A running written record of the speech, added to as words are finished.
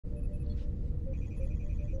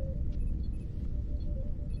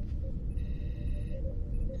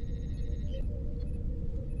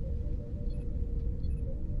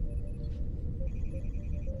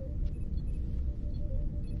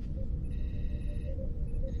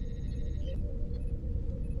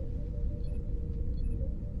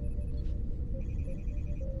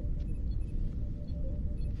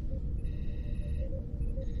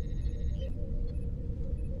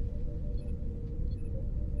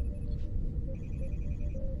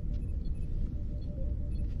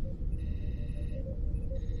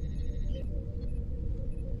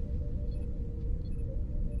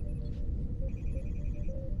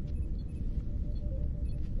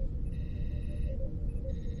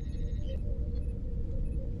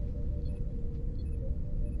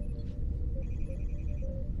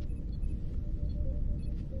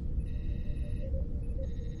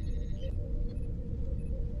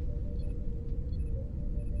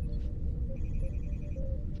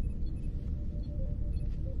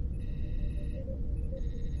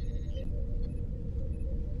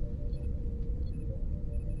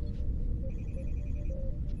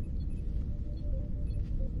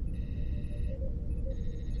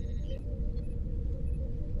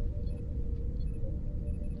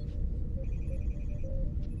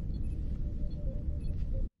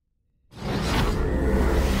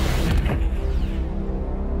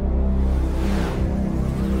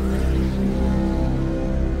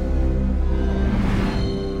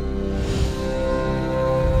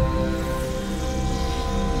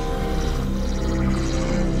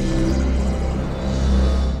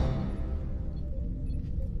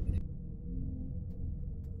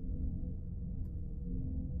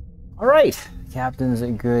All right, captains,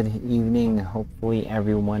 good evening. Hopefully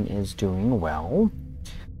everyone is doing well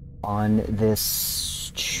on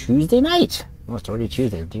this Tuesday night. Oh, it's already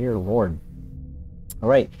Tuesday, dear Lord. All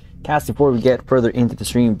right, cast, before we get further into the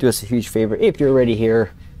stream, do us a huge favor. If you're already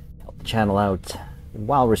here, help the channel out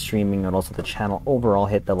while we're streaming, and also the channel overall,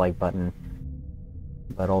 hit the like button.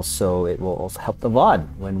 But also, it will also help the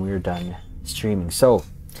VOD when we're done streaming. So,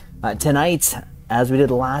 tonight, as we did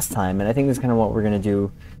last time, and I think this is kind of what we're going to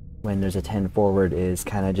do when there's a 10 forward, is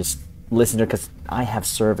kind of just listen to it, because I have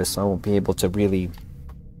service, so I won't be able to really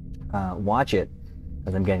watch it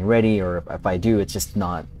as I'm getting ready, or if I do, it's just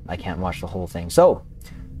not, I can't watch the whole thing. So,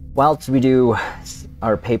 whilst we do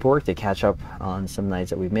our paperwork to catch up on some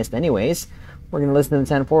nights that we've missed anyways, we're going to listen to the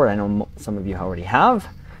 10 forward. I know some of you already have,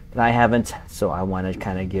 but I haven't, so I want to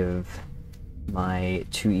kind of give my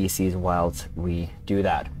 2 ECs whilst we do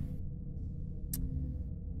that.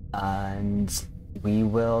 And we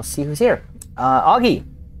will see who's here. Augie,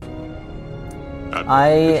 I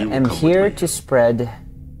am here to spread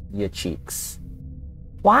your cheeks.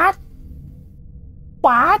 What?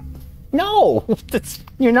 What? No,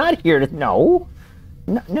 you're not here to. No,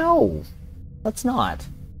 no, that's not.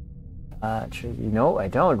 No, I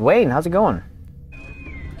don't. Wayne, how's it going?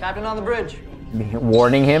 Captain on the bridge.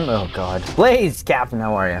 Warning him. Oh God, Blaze, Captain,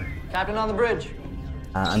 how are you? Captain on the bridge.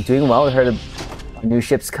 I'm doing well. We heard of new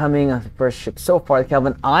ships coming. The first ship so far,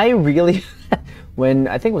 Kelvin. I really, when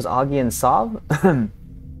I think it was Augie and Sav,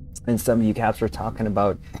 and some of you caps were talking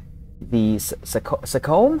about the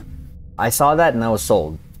Sacome, I saw that and I was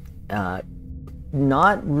sold.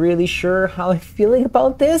 Not really sure how I'm feeling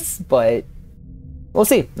about this, but we'll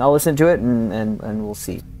see. I'll listen to it and we'll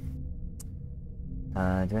see.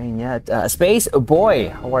 Doing yet? Space boy,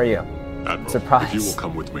 how are you? Admiral, Surprise. if you will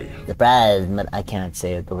come with me. Surprise, but I can't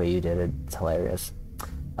say it the way you did it. It's hilarious.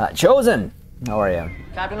 Chosen, how are you?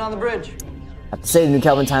 Captain on the bridge. I have to say the new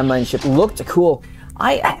Kelvin timeline ship looked cool.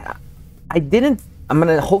 I didn't. I'm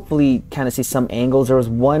gonna hopefully kind of see some angles. There was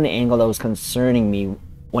one angle that was concerning me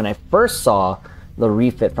when I first saw the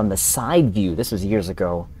refit from the side view. This was years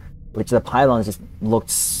ago, which the pylons just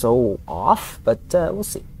looked so off. But we'll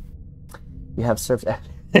see. You have served.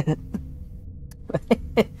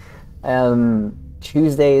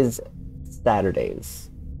 Tuesdays, Saturdays.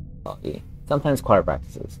 Sometimes choir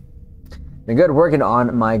practices. Been good working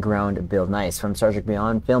on my ground build. Nice. From Star Trek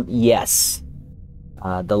Beyond film? Yes.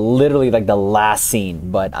 Literally like the last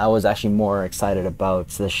scene, but I was actually more excited about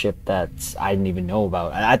the ship that I didn't even know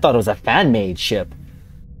about. I thought it was a fan-made ship.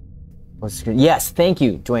 Yes, thank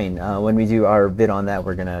you, Dwayne. When we do our vid on that,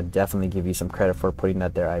 we're gonna definitely give you some credit for putting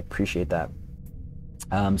that there. I appreciate that.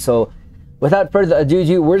 So, without further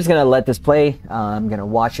ado, we're just gonna let this play. I'm gonna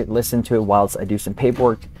watch it, listen to it whilst I do some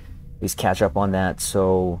paperwork. Please catch up on that.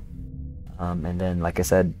 So, and then, like I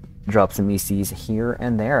said, drop some ECs here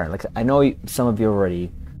and there. Like I know some of you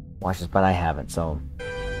already watched this, but I haven't. So,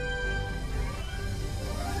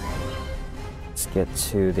 let's get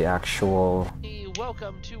to the actual.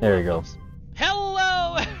 Welcome to. There you go.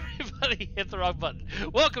 Hello, everybody! Hit the wrong button.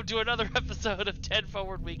 Welcome to another episode of 10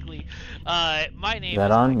 Forward Weekly. My name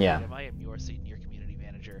is on? Mike Yeah. Tatum. I am your senior community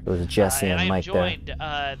manager. It was Jesse and Mike there. I'm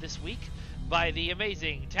joined this week by the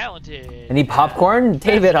amazing, talented. Any popcorn?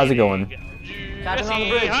 David, how's it going? Captain on the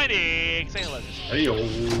bridge. Hiding.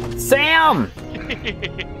 Hey-o. Sam.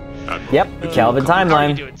 Admiral, Yep, if you Calvin will come with How are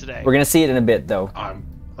you timeline. doing today? We're gonna see it in a bit, though. I'm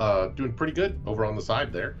doing pretty good over on the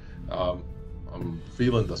side there. I'm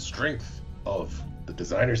feeling the strength of the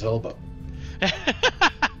designer's elbow. I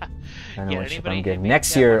don't know Yeah, what ship anybody I'm getting make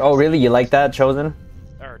next that year. one Oh, this really? You like that, Chosen?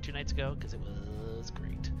 Or 2 nights ago, because it was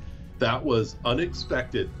great. That was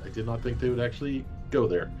unexpected. I did not think they would actually go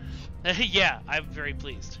there. Yeah, I'm very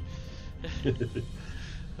pleased.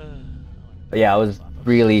 But yeah, I was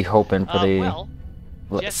really hoping for the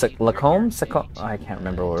Well, Jesse, Lacombe? we're here I can't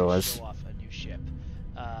remember what it to was. show off a new ship.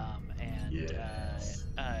 And Yes.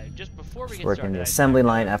 just before we Just get working started, the I assembly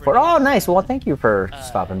line F4. Oh, nice. Well, thank you for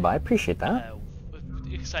stopping by. Appreciate that.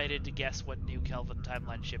 Excited to guess what new Kelvin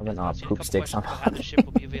timeline ship Kelvin, is. aw, I've seen a poop couple sticks questions on- about how the ship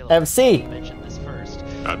will be available. FC. I'll mention this first.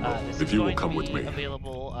 Admiral, This if is you will going come to with be me.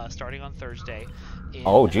 available starting on Thursday. In,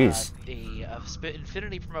 Oh, jeez. the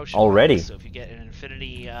Infinity promotion. Already? So if you get an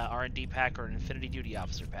Infinity R&D pack or an Infinity Duty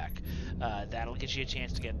Officer pack, that'll get you a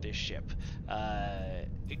chance to get this ship.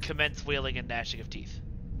 Commence wheeling and gnashing of teeth.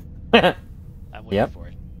 I'm waiting Yep. for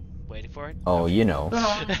it. Waiting for it? Oh, you know.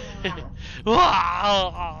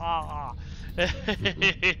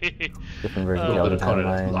 Different version of Kelvin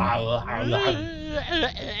timeline.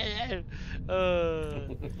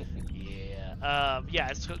 Yeah.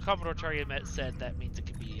 As Commodore Target said, that means it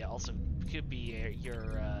could be your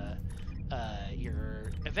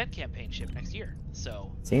your event campaign ship next year.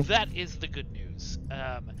 So See? that is the good news.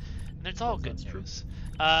 And it's all good news.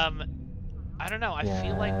 I don't know. I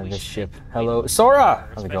feel like we the should ship. make Hello, way Sora. more,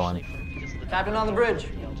 How's it going? especially because of the Captain on the bridge.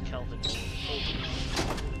 yelled Kelvin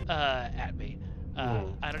at me.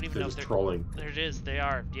 I don't even know if they're trolling. There it is. They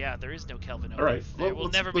are. Yeah, there is no Kelvin over. All right. There Well,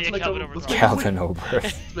 will never be a make Kelvin them- over. let's make Calvin over.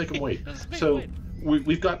 Let's make them wait. Let's make So them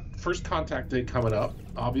we've got first contact day coming up.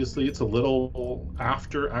 Obviously, it's a little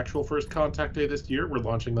after actual first contact day this year. We're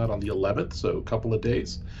launching that on the 11th, so a couple of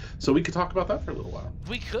days. So we could talk about that for a little while.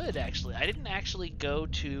 We could actually. I didn't actually go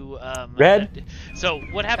to Red? So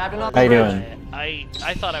what happened? Captain on Was, the How you bridge. doing?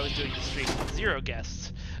 I thought I was doing the stream with 0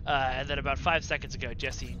 guests, and then about 5 seconds ago,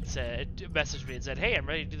 Jesse messaged me and said, "Hey, I'm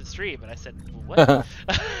ready to do the stream," and I said, "What?"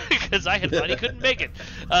 Because I had thought he couldn't make it.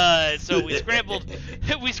 So we scrambled.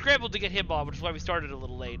 We scrambled to get him on, which is why we started a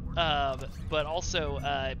little late. But also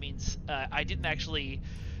it means I didn't actually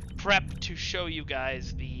prep to show you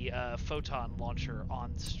guys the photon launcher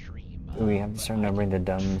on stream. We have to start numbering the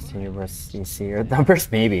dumbs here versus CC or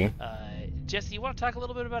numbers, maybe. Jesse, you want to talk a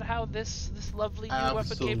little bit about how this lovely new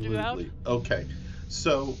weapon came to about? Okay.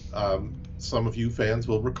 So, some of you fans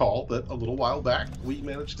will recall that a little while back we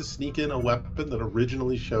managed to sneak in a weapon that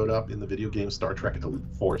originally showed up in the video game Star Trek Elite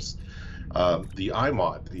Force, the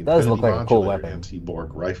iMod, the Does look Infinity like a cool Modular weapon.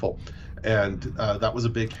 Anti-Borg rifle, and that was a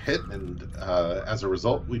big hit. And as a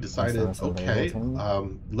result, we decided, That's not okay,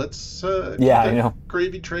 available let's Yeah, keep I that know.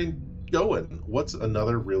 gravy train going. What's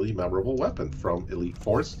another really memorable weapon from Elite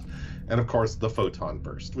Force? And of course, the photon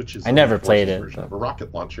burst, which is I never Elite played Force's it, version but- of a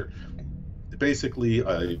rocket launcher. Basically,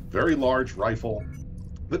 a very large rifle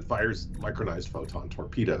that fires micronized photon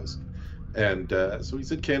torpedoes. And so he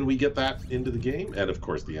said, "Can we get that into the game?" And of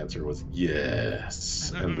course, the answer was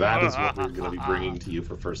yes. And that is what we're going to be bringing to you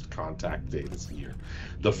for First Contact Day this year.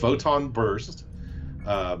 The photon burst.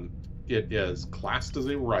 It is classed as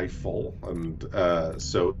a rifle, and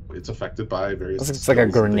so it's affected by various. It's like a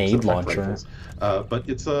skills and things grenade that affect launcher. rifles. But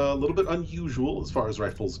it's a little bit unusual as far as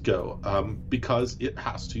rifles go, because it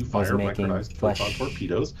has to fire making micronized flesh. photon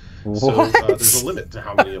torpedoes. What? So there's a limit to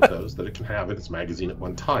how many of those that it can have in its magazine at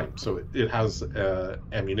one time. So it has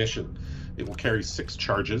ammunition. It will carry 6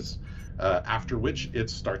 charges. After which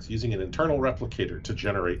it starts using an internal replicator to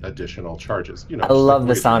generate additional charges. You know, I just love like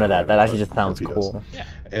the we sound do of that. with That actually just sounds torpedoes. cool. Yeah.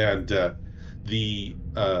 And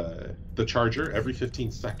the charger every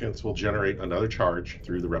 15 seconds will generate another charge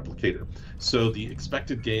through the replicator. So the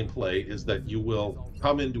expected gameplay is that you will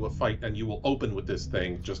come into a fight and you will open with this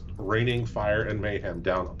thing, just raining fire and mayhem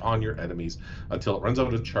down upon your enemies until it runs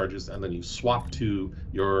out of charges, and then you swap to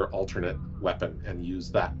your alternate weapon and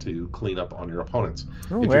use that to clean up on your opponents.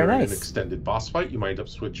 Oh, If very you're in an nice. extended boss fight, you might wind up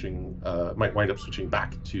switching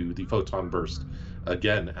back to the photon burst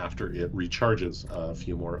again after it recharges a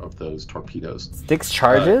few more of those torpedoes. 6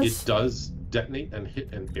 charges? It does detonate and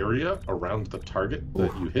hit an area around the target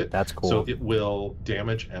that you hit. That's cool. So it will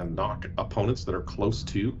damage and knock opponents that are close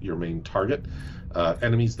to your main target.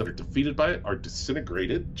 Enemies that are defeated by it are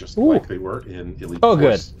disintegrated, just Ooh. like they were in Elite Oh,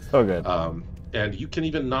 good. Force. Oh, good. And you can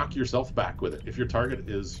even knock yourself back with it. If your target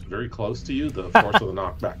is very close to you, the force of the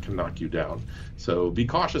knockback can knock you down. So be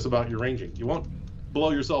cautious about your ranging. You won't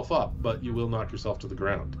blow yourself up, but you will knock yourself to the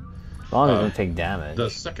ground. As long as it doesn't take damage. The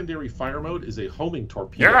secondary fire mode is a homing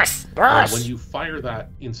torpedo. Yes! Yes! When you fire that,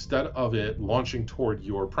 instead of it launching toward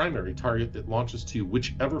your primary target, it launches to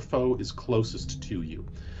whichever foe is closest to you.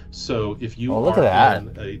 So if you Oh, look are at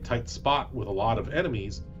in a tight spot with a lot of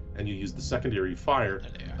enemies and you use the secondary fire,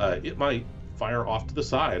 it might fire off to the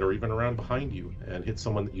side or even around behind you and hit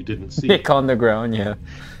someone that you didn't see. Kick on the ground, yeah.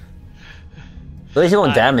 At least it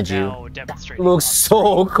won't damage you. Now demonstrating Looks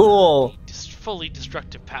so cool. the fully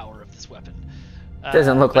destructive power of this weapon.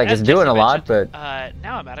 Doesn't look but like as it's doing Jesse a lot, mentioned, but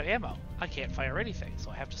now I'm out of ammo. I can't fire anything,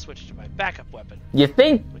 so I have to switch to my backup weapon, you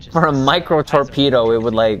think which is for a this, micro Kaiser torpedo it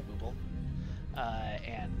would like removable.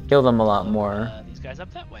 And kill them a lot blow, more. these guys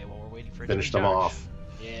up that way while we're waiting for it Finish to them recharge. off.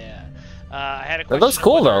 Yeah. I had a That question looks of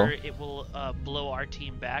cool, whether it will blow our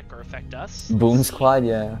team back or affect us. Boom Let's see. squad,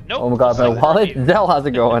 yeah. Nope. Oh my god, my Let's see. wallet? Zell, how's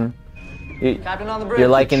it going? Captain on the bridge. You're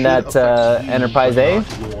liking Should that affect you, Enterprise but A?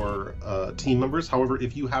 not your team members. However,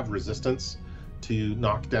 if you have resistance to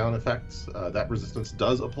knockdown effects, that resistance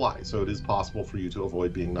does apply. So it is possible for you to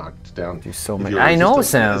avoid being knocked down. There's so If many. you're I know,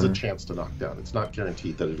 resistant, it has a Sam. chance to knock down. It's not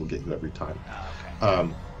guaranteed that it'll get you every time. Oh,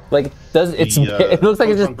 okay. Like, it looks like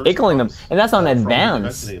it's just tickling them, and that's on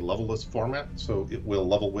advanced. In a levelless format, so it will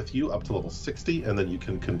level with you up to level 60, and then you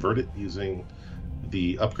can convert it using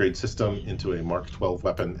the upgrade system into a Mark 12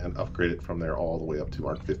 weapon and upgrade it from there all the way up to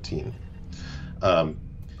Mark 15.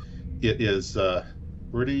 It is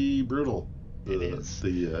pretty brutal. It is.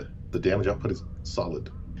 The the damage output is solid.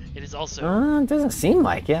 It is also It doesn't seem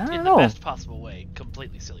like it. I in don't the know. best possible way,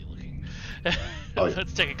 completely silly looking. Oh, yeah.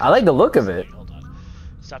 Let's take a I like the closer look of look. it. Hold on.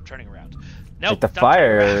 Stop turning around. No, Like the stop turning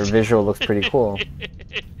fire around. visual looks pretty cool.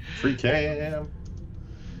 Free cam.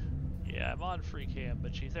 Yeah, I'm on free cam,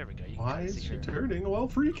 but she's there we go. You can Why kinda is see she her. turning while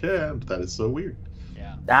free cammed? That is so weird.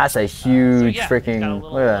 Yeah. That's a So huge yeah, freaking. it's got a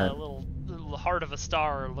little, Look at that. little heart of a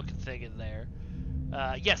star looking thing in there.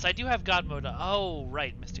 Yes, I do have God mode on. Oh,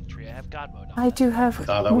 right, Mystic Tree. I have God mode on. I do have.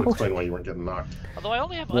 That would explain why you weren't getting knocked. Although I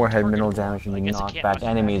only have Warhead untargetable, mineral damage but I and guess it knock can't back knock you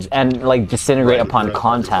enemies back. and like disintegrate Right, upon if you're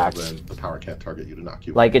contact. untargetable, then the power can't target you to knock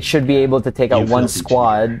you. Like it should be able to take out You one filthy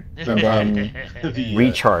squad and then The,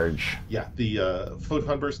 recharge. Yeah, the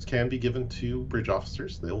photon burst can be given to bridge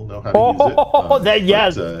officers. They will know how to use it. Oh, that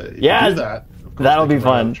yes, if you yes. do that, of course, That'll they be can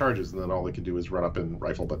run out of fun. charges, and then all they can do is run up and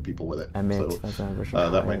rifle butt people with it. I mean, So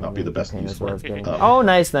that might not be the best use for it. Oh,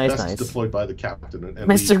 nice, nice, Best nice. deployed by the captain. And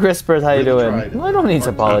Mr. we Grispers, how you really doing? tried Well, I don't need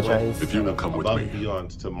to hard apologize. If you will come with above me. and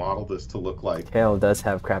beyond to model this to look like Kale does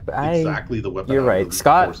have crap. exactly the weapon. You're I right. really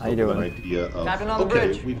Scott, forced how you over doing? An idea of, Captain on the okay,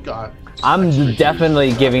 bridge. we've got I'm extra definitely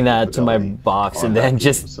use giving that to my fidelity box on and that then game,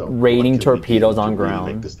 just so raiding what can we do torpedoes to on really ground.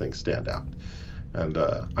 Make this thing stand out. And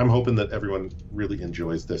I'm hoping that everyone really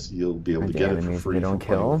enjoys this. You'll be able to The get it for enemies free they from don't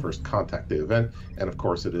playing kill. the first Contact Day event, and of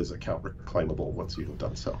course it is account reclaimable once you have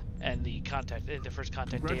done so. And the first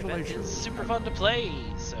contact day event is super fun to play.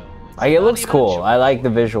 So it's It not looks even a cool. chore. I like the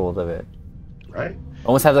visuals of it. Right?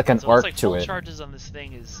 Almost has like an So it looks arc like to full it. charges on this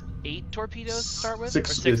thing is 8 torpedoes to start with, Six.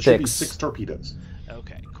 or It 6. should be Six. 6 torpedoes.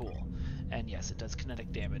 Okay, cool. And yes, it does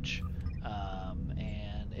kinetic damage.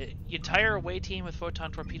 And the entire away team with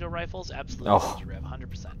photon torpedo rifles, absolutely, Oh. Rev,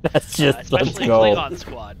 100%. That's just let's Especially go. Klingon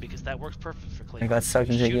squad, because that works perfect for Klingon. I got sucked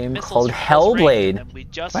into a Shoot game missiles called from close range, Hellblade. and then we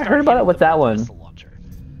just I start heard about it. hitting What's them that with one? the missile launcher.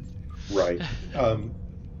 Right.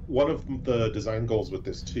 One of the design goals with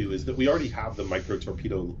this too is that we already have the micro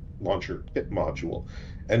torpedo launcher kit module,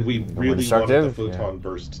 and we really wanted the destructive? photon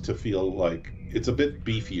burst to feel like it's a bit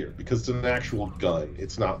beefier because it's an actual gun.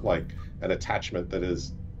 It's not like an attachment that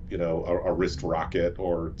is, a wrist rocket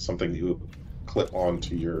or something you clip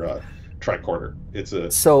onto your tricorder. It's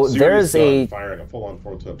a So serious there's gun a firing a full-on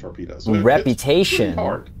photon torpedo. So it hits reputation, pretty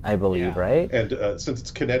hard. I believe, Yeah. right? And since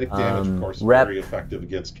it's kinetic damage, of course, rep very effective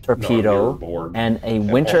against torpedo non-mirror board and a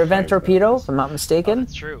and winter all event kinds of torpedo, enemies. if I'm not Oh, mistaken.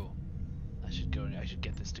 that's true. I should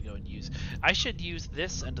get this to go and use. I should use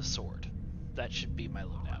this and a sword. That should be my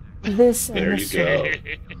loadout. This and There the you sword.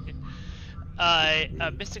 go.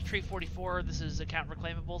 Mystic Tree 44. This is account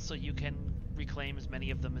reclaimable, so you can reclaim as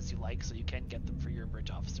many of them as you like, so you can get them for your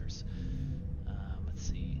bridge officers. Let's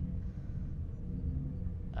see.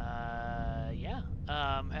 Yeah.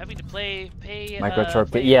 Having to pay Micro torpedo,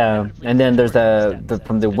 play yeah. inevitably And then there's steps, the and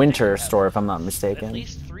from it's the good winter to have store, if I'm not at mistaken.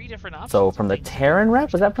 least 3 different options. So of from the things to do Terran in rep,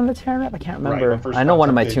 first was that from the contact. Terran rep? I can't Right, remember. the first I know one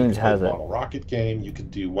of my Contact Day, you tunes can play has the it. Model Rocket game. You can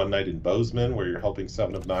do One Night in Bozeman, where you're helping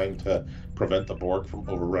 7 of 9 to prevent the Borg from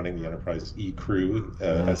overrunning the Enterprise E crew,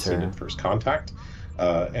 as seen in First Contact.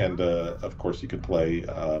 Of course, you could play.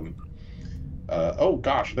 Oh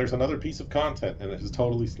gosh, there's another piece of content, and it has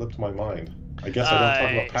totally slipped my mind. I guess I don't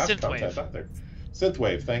talk about past Synthwave. content either.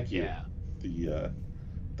 Synthwave, thank you. Yeah.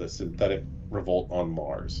 The synthetic revolt on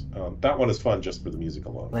Mars. That one is fun just for the music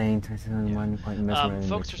alone. Playing 1 point mesmerizing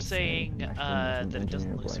Folks are mixed saying with that it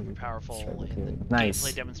doesn't look engineer super blade. powerful Strike in the Nice.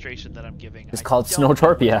 gameplay demonstration that I'm giving. It's I called don't know what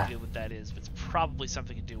Snowtopia. to do with that is, but it's probably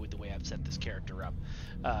something to do with the way I've set this character up,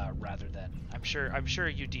 rather than I'm sure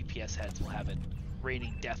you DPS heads will have it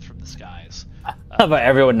raining death from the skies. But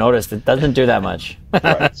everyone noticed it doesn't do that much.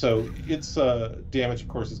 Right. So its damage, of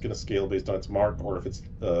course, is going to scale based on its mark, or if it's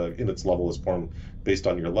in its levelist form, based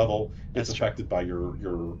on your level. It's That's true. affected by your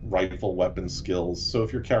rifle weapon skills. So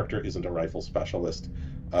if your character isn't a rifle specialist,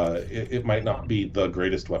 it might not be the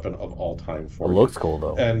greatest weapon of all time It for you. looks cool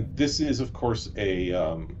though. And this is, of course, a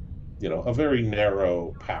very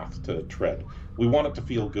narrow path to tread. We want it to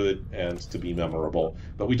feel good and to be memorable,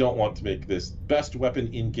 but we don't want to make this best weapon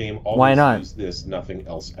in game. Always Why not? use this, nothing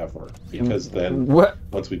else ever, because then What?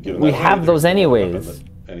 once we've given We that away, have there's those no weapon anyways. that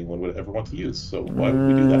anyone would ever want to use. So why would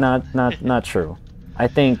we do that? Not true. I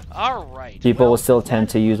think All right. people well, will still tend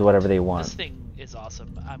to use whatever they This want. thing is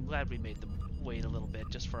awesome. I'm glad we made them wait a little bit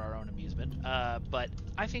just for our own amusement. But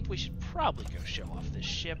I think we should probably go show off this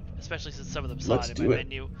ship, especially since some of them saw Let's it in do my it.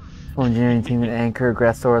 menu. Full engineering team and anchor,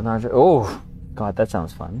 Grasshopper launcher. Oh, God, that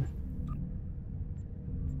sounds fun.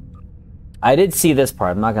 I did see this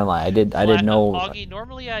part. I'm not gonna lie. I did know. Augie,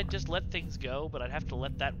 normally I'd just let things go, but I'd have to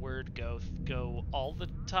let that word go all the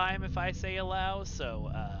time if I say allow. So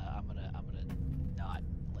I'm gonna not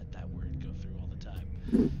let that word go through all the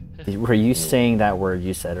time. Were you saying that word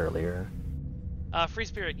you said earlier? Free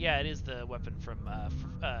Spirit, yeah, it is the weapon from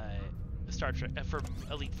Star Trek, from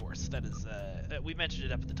Elite Force. That is, we mentioned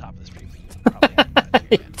it up at the top of the stream, but you probably haven't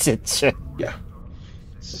got it Yeah.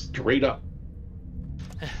 Straight up.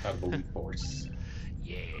 Out of Elite Force.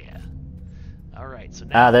 Yeah. Alright, so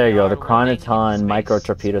now there you go. The rolling into Chronoton micro space.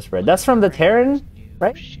 torpedo spread. That's from the Terran,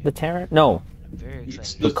 right? Ship. The Terran? No. I'm very It's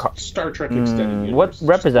excited. the Star Trek Extended Universe. What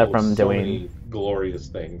rep is that full of from, so Dwayne? many glorious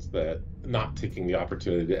things that not taking the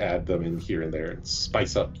opportunity to add them in here and there and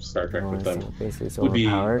spice up Star Trek with them Basically, it's would be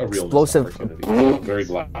overpowered. a real Explosive. opportunity. So I'm very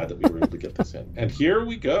glad that we were able to get this in. And here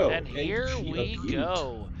we go. And here Ain't we she a beaut?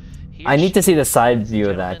 go. Here I need to see the she side is, view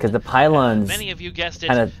of that, because the gentlemen. pylons... Many of you guessed it.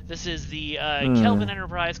 kinda- This is the Kelvin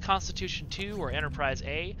Enterprise Constitution 2 or Enterprise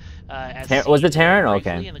A. As was seen it Terran?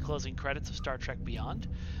 briefly Okay. In the closing credits of Star Trek Beyond.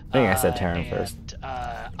 I think I said Terran and, first.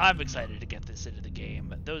 I'm excited to get this into the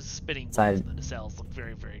game. Those spinning Side- wheels in the nacelles look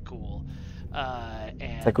very, very cool. And,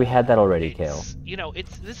 It's like we had that already, Kale. it's- You know,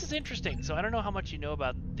 this is interesting. So I don't know how much you know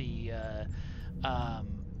about the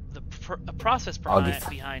process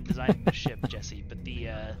behind designing the ship, Jesse. But the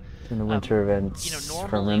In the winter events normally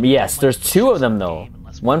from we them. don't Yes, like there's to two show of them some though. game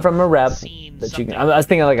unless One we've from a rep seen that you can. something I was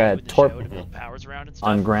thinking like a with the show torp to build powers around and stuff.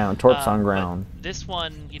 on ground, torps on But ground. this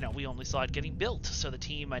one, we only saw it getting built, so the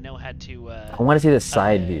team I know had to I want to see the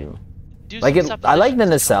side view. do Like some I like the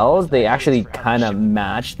suppositions to come up nacelles. with They ideas actually for how the kind of ship will work.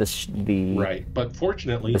 match the Right, but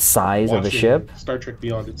fortunately, the size of the watching ship. Star Trek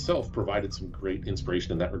Beyond itself provided some great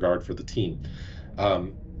inspiration in that regard for the team.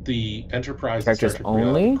 The Enterprise in Star Characters Trek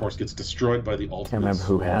only? Beyond, of course, gets destroyed by the Ultimate remember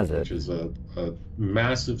who Swarm, has it. which is a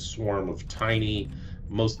massive swarm of tiny,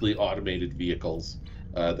 mostly automated vehicles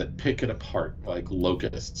that pick it apart like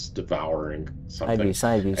locusts devouring something.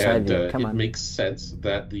 Side view. And Come it on. makes sense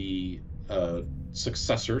that the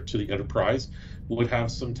successor to the Enterprise would have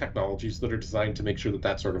some technologies that are designed to make sure that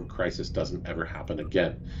that sort of crisis doesn't ever happen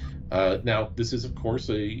again. Now, this is, of course,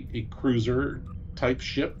 a cruiser type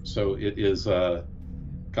ship, so it is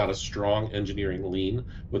got a strong engineering lean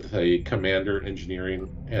with a commander engineering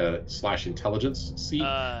 / intelligence seat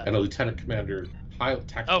and a lieutenant commander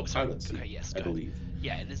tactical pilot seat, okay, yes, I go ahead. believe.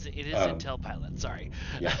 Yeah, it is Intel Pilot. Sorry,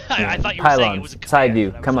 Yeah. I thought you were saying it was a Pylons, side command, view,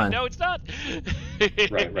 but I was come like, on. No, it's not.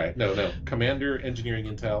 Right. No. Commander engineering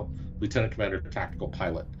intel, lieutenant commander tactical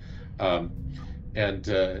pilot, and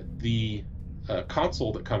the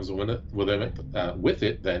console that comes with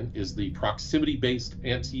it then is the proximity-based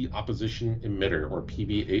anti-opposition emitter, or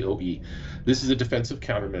PBAOE. This is a defensive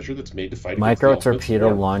countermeasure that's made to fight against the Micro Ultimate torpedo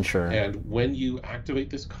Swarm. launcher. And when you activate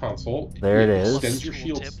this console, There it is. extends your Cool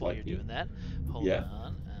shield tip while you're slightly. doing that. Hold Yeah.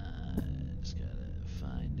 on. Just gotta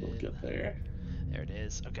find We'll it. get there. There it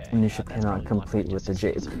is. Okay. Initial that's cannot probably one complete I with the just J.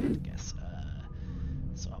 exhausted, I guess.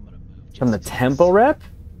 So I'm gonna move From the just tempo rep?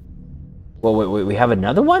 Well, wait, we have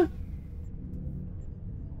another one?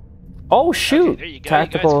 Oh shoot! Okay, there you go. You guys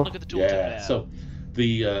Tactical. can look at the tooltip Yeah. now. So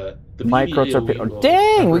the Micro PBAOE torpedo. will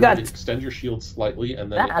Dang, we got- extend your shield slightly,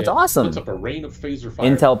 and then That's it awesome. puts up a rain of phaser fire.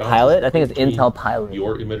 Intel that bounces Pilot? I think it's between Intel Pilot.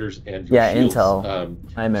 Your emitters and your Yeah, shields, Intel. so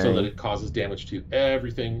Primary. that it causes damage to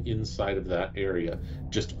everything inside of that area,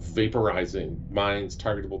 just vaporizing mines,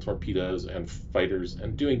 targetable torpedoes, and fighters,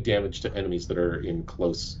 and doing damage to enemies that are in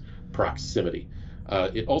close proximity.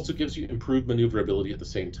 It also gives you improved maneuverability at the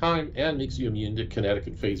same time and makes you immune to kinetic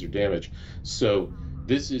and phaser damage. So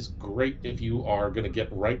this is great if you are going to get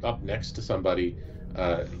right up next to somebody.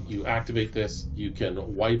 You activate this, you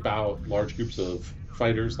can wipe out large groups of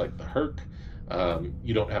fighters like the Herc.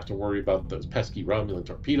 You don't have to worry about those pesky Romulan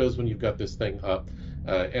torpedoes when you've got this thing up.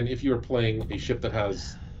 And if you're playing a ship that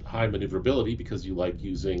has high maneuverability because you like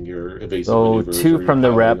using your evasive So maneuvers or 2 your from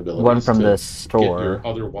the rep, piloting 1 from abilities the to store. get your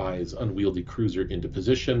otherwise unwieldy cruiser into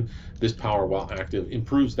position. This power, while active,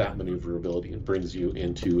 improves that maneuverability and brings you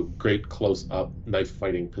into great close-up knife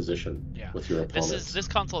fighting position Yeah. with your opponents. This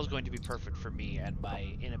console is going to be perfect for me and my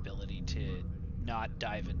inability to not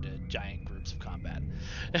dive into giant groups of combat.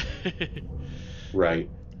 Right.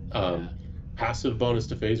 Passive bonus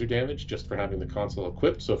to phaser damage just for having the console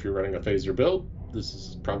equipped. So if you're running a phaser build, this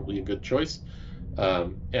is probably a good choice.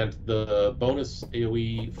 And the bonus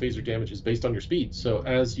AoE phaser damage is based on your speed. So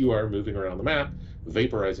as you are moving around the map,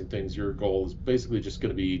 vaporizing things, your goal is basically just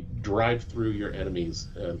going to be drive through your enemies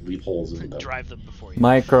and leave holes in them. Drive them before you.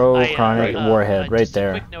 Micro chronic warhead, right just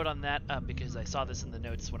there. A quick note on that, because I saw this in the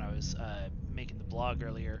notes when I was making the blog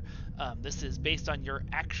earlier. This is based on your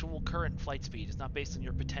actual current flight speed. It's not based on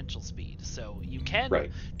your potential speed. So you can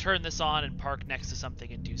turn this on and park next to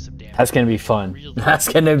something and do some damage. That's gonna be fun. Really That's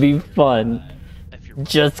gonna be fun. if you're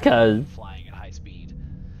Just 'cause. flying at high speed.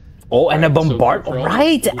 Oh, and a Right, so bombard. for all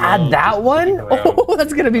Right, people who add love that just one. clicking around, Oh,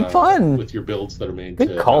 that's gonna be fun. with your builds that are made Good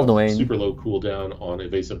to call, have Dwayne. super low cooldown on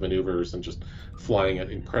evasive maneuvers and just flying at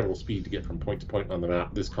incredible speed to get from point to point on the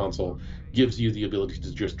map. This console gives you the ability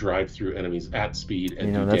to just drive through enemies at speed and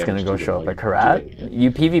You know do that's damage gonna go to show them up at while you're Karat. doing it.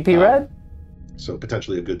 You PvP red. So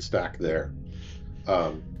potentially a good stack there.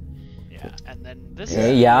 Yeah, and then this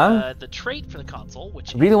Yeah. is the trait for the console,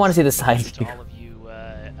 which I really is want to see the side thanks to view. all of you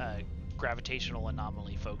gravitational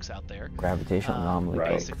anomaly folks out there. Gravitational anomaly.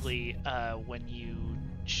 right. folks. Basically, when you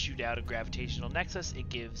shoot out a gravitational nexus, it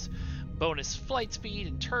gives bonus flight speed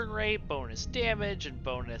and turn rate, bonus damage, and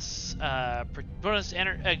bonus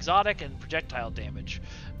exotic and projectile damage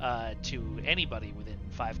to anybody within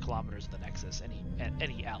 5 kilometers of the nexus.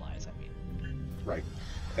 Any allies, I mean. Right.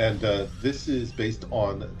 And this is based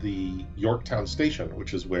on the Yorktown Station,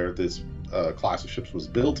 which is where this class of ships was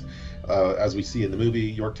built. As we see in the movie,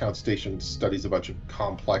 Yorktown Station studies a bunch of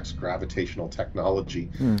complex gravitational technology,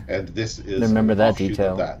 and this is Remember an that offshoot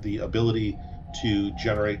detail. of that, the ability to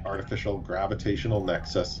generate artificial gravitational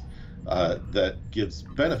nexus that gives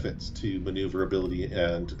benefits to maneuverability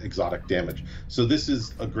and exotic damage. So this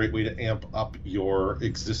is a great way to amp up your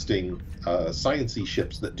existing sciencey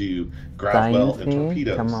ships that do grav well and Sciencey?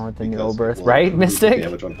 torpedoes. Come on with the new because birth, it will right, remove the Mystic?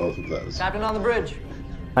 damage on both of those. Captain on the bridge.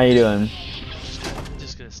 How you doing?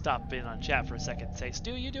 Just gonna stop in on chat for a second and say,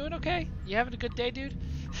 Stu, you doing okay? You having a good day, dude?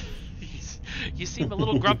 You seem a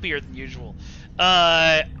little grumpier than usual.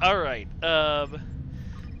 Alright.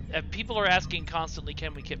 People are asking constantly,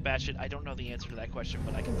 can we kit bash it? I don't know the answer to that question,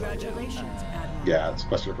 but I can find out. Yeah, it's a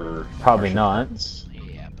question for Probably not.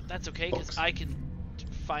 Yeah, but that's okay, because I can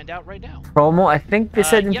find out right now. Promo. I think they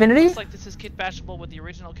said Yep, Infinity. looks like this is kit bashable with the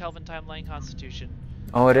original Kelvin Timeline Constitution.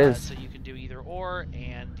 Oh, it is. So you can do either or,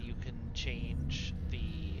 and you can change the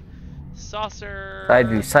saucer. Side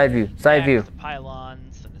view, side view, side deck, view. The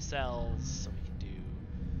pylons, the nacelles, so we can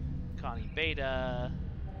do Connie Beta.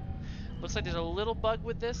 Looks like there's a little bug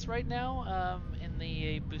with this right now in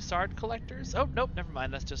the Bussard collectors. Oh, nope, never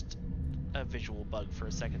mind. That's just a visual bug for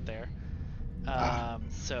a second there.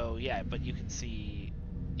 So, yeah, but you can see,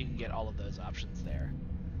 you can get all of those options there.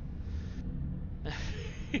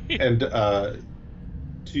 And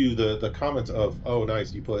to the comments of, oh,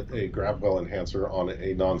 nice, you put a Gravwell enhancer on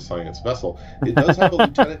a non-science vessel. It does have a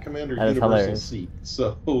Lieutenant Commander That is universal hilarious. seat,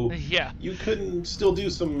 so Yeah. you can still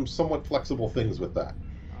do some somewhat flexible things with that.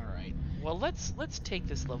 All right. Well, let's take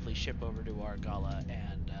this lovely ship over to Argala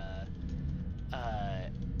and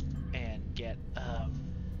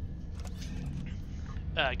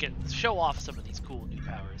show off some of these cool new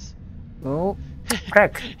powers. Oh,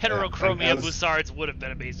 crack. Heterochromia as- Bussards would have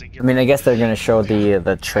been amazing. I mean, I guess they're gonna show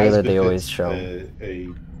the trailer As they always befits show. a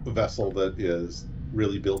vessel that is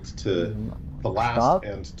really built to last Stop.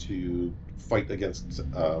 and to fight against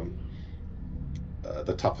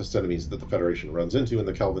the toughest enemies that the Federation runs into in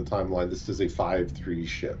the Kelvin timeline. This is a 5-3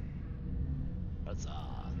 ship. Huzzah.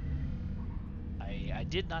 I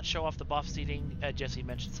did not show off the buff seating. Jesse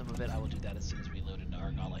mentioned some of it. I will do that as soon as we load into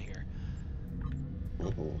Argala here.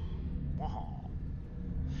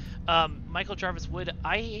 Michael Jarvis Wood,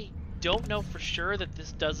 I don't know for sure that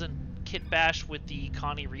this doesn't kit bash with the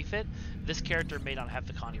Connie refit. This character may not have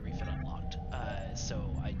the Connie refit unlocked, so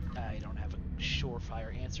I don't have a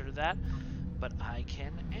surefire answer to that, but I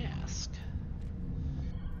can ask.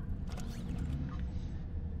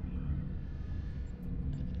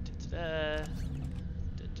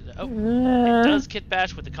 Oh, it does kit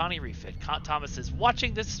bash with the Connie refit. Thomas is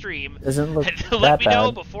watching this stream Doesn't look and let that me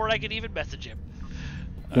know bad. before I can even message him.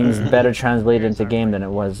 Game's better translated Here's into our game than it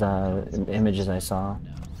was in images I saw.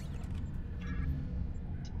 No.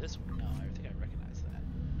 This one? No, I think I recognize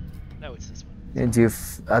that. No, it's this one. Do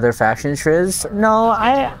other faction Triz? No,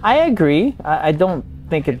 I agree. I don't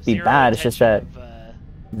think it'd be Zero bad. It's just that intention of,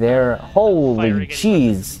 they're firing holy anyone with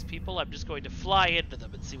jeez. These people, I'm just going to fly into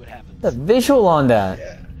them and see what happens. The visual on that.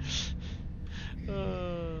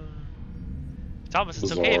 Thomas, it's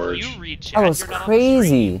Was okay large. if you read chat. That was you're not on the stream.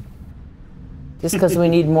 crazy. Just because we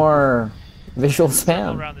need more visual Circle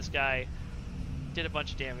spam. around this guy, did a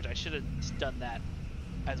bunch of damage. I should have done that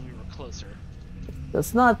as we were closer.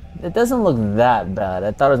 It's not. It doesn't look that bad.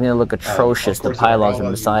 I thought it was gonna look atrocious. Of The course, in pylons Argala,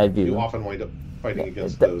 from the side You view. often wind up fighting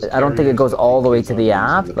against Th- those. I don't think it carriers goes that all the way keeps to on the using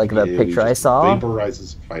aft, like the PAU picture I just saw.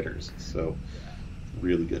 Vaporizes fighters, so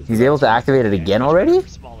really good. He's able to activate it again Much already? better for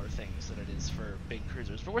smaller things than it is for big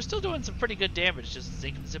cruisers, but we're still doing some pretty good damage just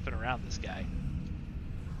zipping around this guy.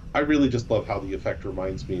 I really just love how the effect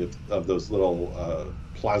reminds me of those little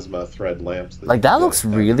plasma thread lamps. That Like, you that get looks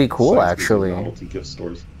at really cool, science fiction actually. Novelty gift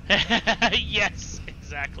stores. Yes,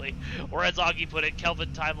 exactly. Or as Augie put it, Kelvin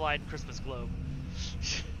Timeline Christmas Globe.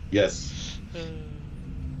 Yes.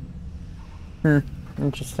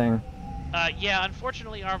 Interesting. Yeah,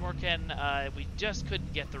 unfortunately, Armorken, we just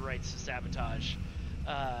couldn't get the rights to Sabotage.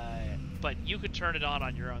 But you could turn it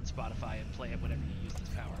on your own Spotify and play it whenever you use this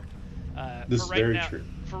power. This is very true.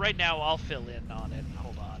 For right now, I'll fill in on it.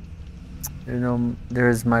 Hold on. You know,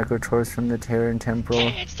 there's micro torps from the Terran Temporal.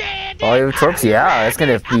 Can't stand Oh, you it. have torps? Yeah, that's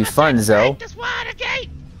gonna be fun, Zoe. This Watergate.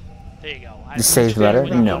 There you go. The save letter?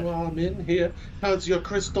 No. I'm in here. How's your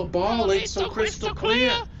crystal ball? It's so crystal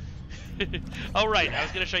clear. Oh, right. I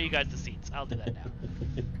was going to show you guys the seats. I'll do that now.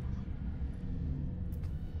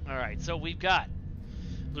 Alright, so we've got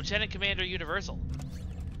Lieutenant Commander Universal.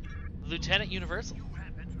 Lieutenant Universal.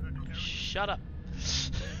 Shut up.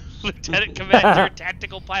 Lieutenant Commander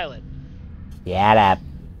Tactical Pilot. Yeah, that.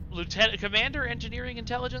 Lieutenant Commander Engineering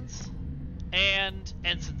Intelligence. And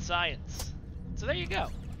Ensign Science. So there you go.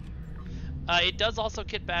 It does also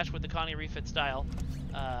kit bash with the Connie refit style.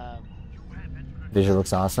 Visual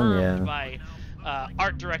looks awesome, yeah. By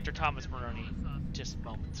art director Thomas Maroney just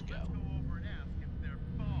moments ago.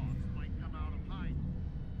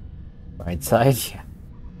 Right side, yeah.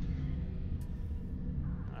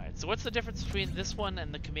 Alright, so what's the difference between this one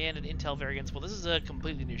and the Command and Intel variants? Well, this is a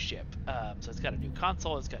completely new ship. So it's got a new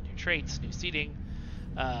console, it's got new traits, new seating,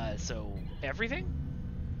 so everything?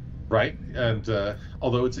 Right, and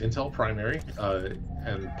although it's Intel primary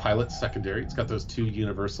and pilot secondary, it's got those 2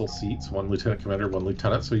 universal seats, 1 lieutenant commander, 1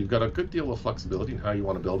 lieutenant, so you've got a good deal of flexibility in how you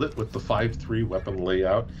want to build it. With the 5-3 weapon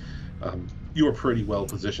layout, you are pretty well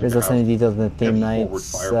positioned. There's also any details in the theme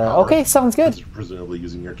nights. Okay, sounds good. Presumably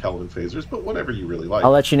using your Kelvin phasers, but whatever you really like.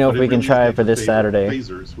 I'll let you know if we can try it for this Saturday.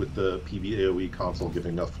 Phasers with the PB/AOE console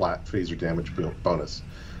giving a flat phaser damage bonus.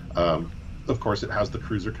 Of course, it has the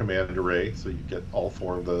cruiser command array, so you get all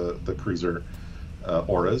 4 of the cruiser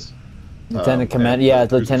auras. Lieutenant Commander, yeah,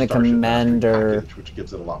 Lieutenant Commander package, which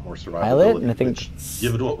gives it a lot more survivability. Pilot, and I think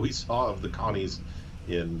given what we saw of the Connies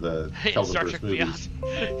in the Kelvinverse movies,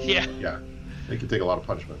 yeah, they can take a lot of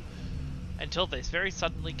punishment until they very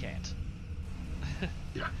suddenly can't.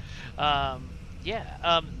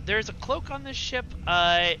 Yeah. There's a cloak on this ship.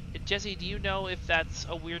 Jesse, do you know if that's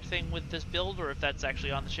a weird thing with this build or if that's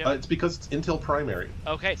actually on the ship? It's because it's Intel primary.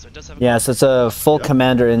 Okay, so it does have a yeah, so it's a full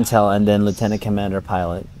Commander Intel and then Lieutenant Commander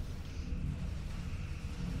Pilot.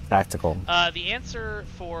 Tactical. The answer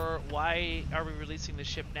for why are we releasing this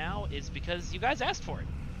ship now is because you guys asked for it.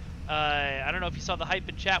 I don't know if you saw the hype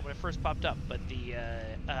in chat when it first popped up, but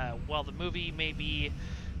while the movie may be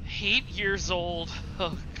 8 years old.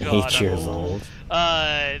 Oh god. 8 years old.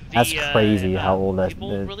 That's crazy how old that is.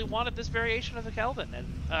 People really wanted this variation of the Kelvin and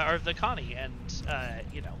or the Connie, and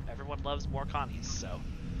everyone loves more Connies, so.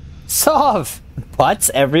 Soft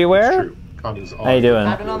butts everywhere. It's true. Connies How you doing?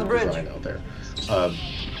 Captain on the bridge. Out there.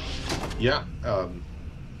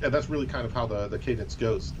 And that's really kind of how the cadence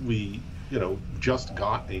goes. We, just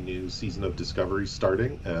got a new season of Discovery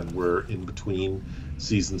starting, and we're in between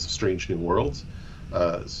seasons of Strange New Worlds.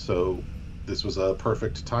 So this was a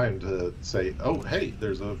perfect time to say, oh, hey,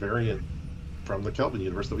 there's a variant from the Kelvin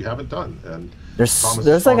universe that we haven't done. And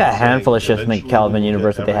there's like a handful of ships in the Kelvin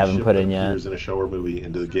universe that they haven't put in yet. In a show or movie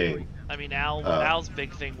into the game. I mean, Al's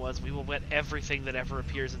big thing was we will get everything that ever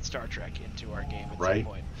appears in Star Trek into our game at some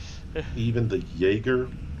point. Even the Jaeger.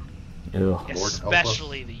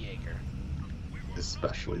 Especially the Jaeger.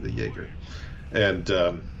 Especially the Jaeger. And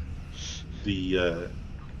the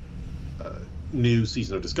new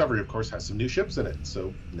season of Discovery, of course, has some new ships in it.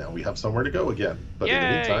 So now we have somewhere to go again. But in the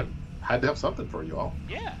meantime, had to have something for you all.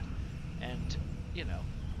 Yeah. And,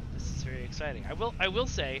 this is very exciting. I will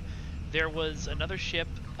say, there was another ship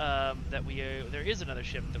there is another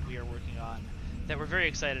ship that we are working on that we're very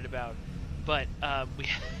excited about. But we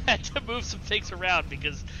had to move some things around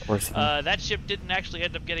because that ship didn't actually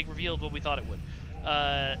end up getting revealed when we thought it would.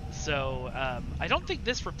 So I don't think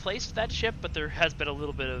this replaced that ship, but there has been a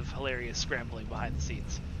little bit of hilarious scrambling behind the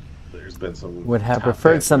scenes. There's been some. Would have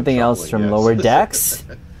preferred something else from Lower Decks.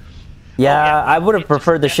 Yeah, I would have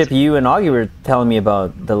preferred the ship you and Augie were telling me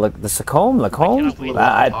about, the Lacombe.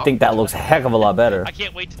 I think that looks a heck of a lot better. I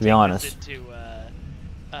can't wait to be honest. Into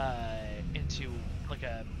like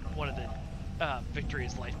one of the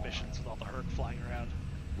Victorious Life missions with all the Herc flying around.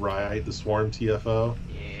 Right, the Swarm TFO.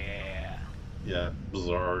 Yeah. Yeah,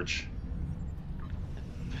 Bizarge.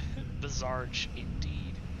 Bizarge, indeed.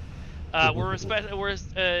 We're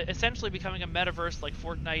essentially becoming a metaverse like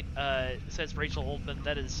Fortnite, says Rachel Oldman.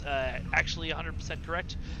 That is actually 100%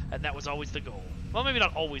 correct, and that was always the goal. Well, maybe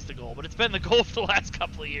not always the goal, but it's been the goal for the last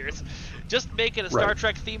couple of years. Just make it a Star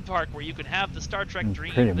Trek theme park where you can have the Star Trek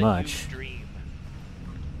dream Pretty that much. you dream.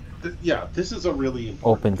 Yeah, this is a really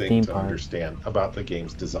Open important thing theme to park. understand about the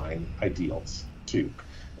game's design ideals too.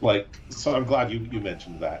 Like, so I'm glad you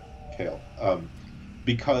mentioned that, Kale,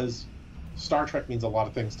 because Star Trek means a lot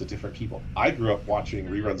of things to different people. I grew up watching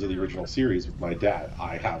reruns of the original series with my dad.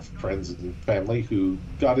 I have friends and family who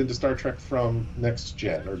got into Star Trek from Next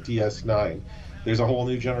Gen or DS9. There's a whole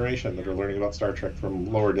new generation that are learning about Star Trek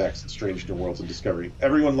from Lower Decks and Strange New Worlds and Discovery.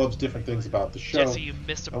 Everyone loves different things about the show. Jesse, you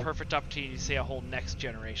missed a perfect opportunity to say a whole next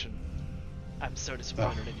generation. I'm so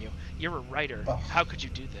disappointed in you. You're a writer. How could you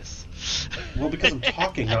do this? Well, because I'm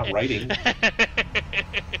talking, not writing.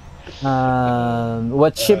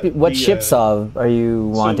 What ships are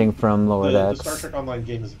you wanting from Lower Decks? The Star Trek Online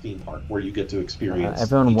game is a theme park where you get to experience.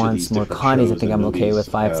 Everyone wants more Connies. I think I'm okay with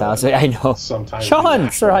 5,000. I know. Sometimes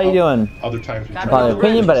Sean, sir, how you doing? Other times we Popular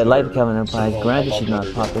opinion, but I like the Kelvin Enterprise. Granted, she's not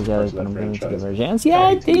popular yet, but I'm going to give her a chance.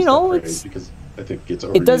 Yeah, you know, it's. I think it's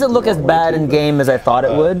it doesn't look as bad in game as I thought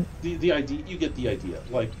it would. The idea, you get the idea.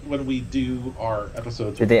 Like when we do our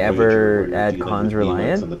episodes. Did they ever add Khan's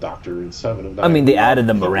Reliant? And the Doctor in 7 of 9, I mean, they added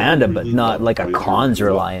the Miranda, but not like a Khan's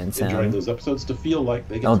Reliant. Enjoying those episodes to feel like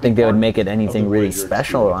they. I don't think they would make it anything really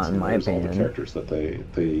special, in my opinion. Characters that they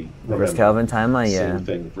First Kelvin timeline, yeah.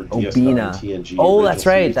 Obina. Oh, that's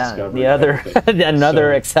right. The other,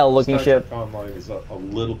 another Excel-looking ship. Star Trek Online is a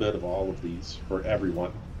little bit of all of these for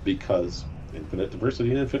everyone because. Infinite diversity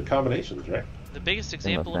and infinite combinations, right? The biggest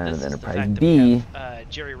example of this is the Enterprise fact that B. we have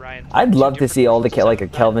Jerry Ryan. I'd love to see all the like a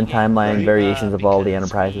Kelvin timeline variations of all the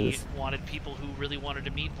Enterprises. We wanted people who really wanted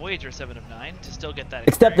to meet Voyager 7 of 9 to still get that.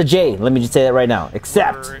 Except the J. Let me just say that right now.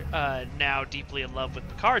 Except. We're now deeply in love with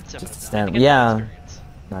Picard 7 of 9. Yeah.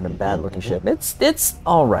 Not a bad looking ship. It's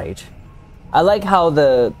all right. I like how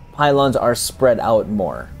the pylons are spread out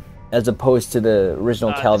more. As opposed to the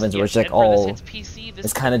original Kelvins, where it's like all,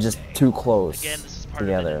 it's kind of just too close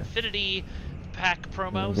together. Infinity pack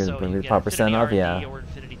promo, so you get proper send off, yeah.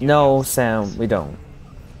 No, Sam, we don't.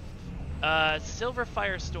 Silver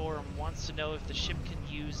Firestorm wants to know if the ship can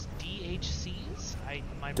use DHCs.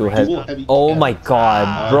 Oh my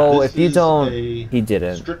God, bro! If you don't, he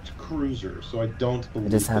didn't. Strict cruiser, so I don't believe.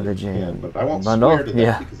 I just have the jam. But I won't swear to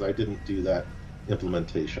that because I didn't do that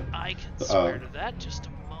implementation. I can swear to that. Just a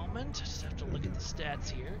moment. I just have to look at the stats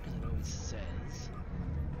here because it always says.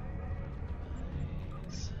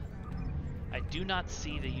 I do not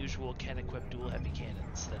see the usual can equip dual heavy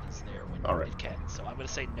cannons that is there when it can. So I'm going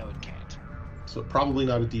to say no, it can't. So probably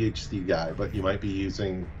not a DHC guy, but you might be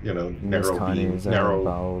using, narrow beam,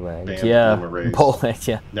 narrow band beam arrays,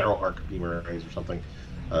 narrow arc beam arrays or something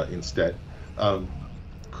instead.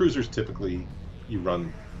 Cruisers typically you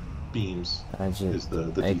run beams. Is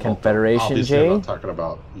the a Confederation J? I'm not talking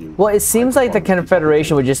about you. Well, it seems like the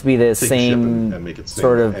Confederation would just be the same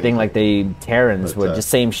sort of thing like the Terrans would, just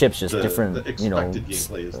same ships, just different,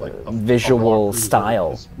 gameplay is like visual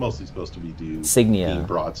style. Mostly supposed to be Signia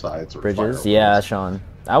broadsides or bridges. Yeah, Sean.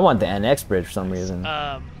 I want the NX bridge for some reason.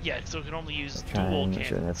 Yeah, so it can only use dual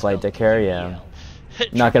cannons. Flight deck carrier, yeah.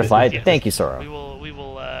 Not gonna fly it. Yes. Thank you, Sora. We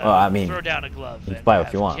will. I mean, throw down a glove. You can fly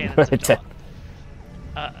if you want. Let's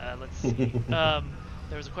see.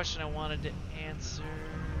 There was a question I wanted to answer,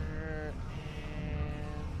 and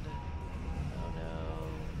oh no.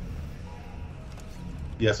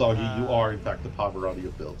 Yes, Augie, you are in fact the Pavarotti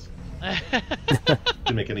of builds.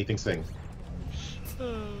 To make anything sing.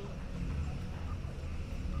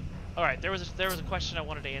 All right, there was a question I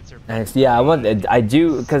wanted to answer. Yeah, I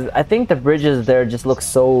do, because I think the bridges there just look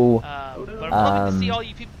so. But I'm loving to see all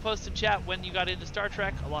you people post in chat when you got into Star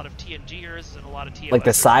Trek. A lot of TNGers and a lot of TFS. Like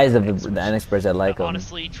the size of the NX bridge, I like them.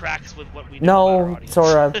 Honestly, tracks with what we know. No,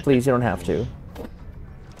 Sora, please, you don't have to.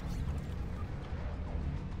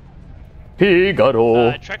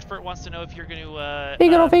 Figaro. Trexpert wants to know if you're going to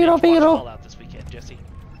Figaro. Fallout this weekend, Jesse.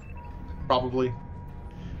 Probably.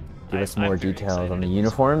 Give us more details on the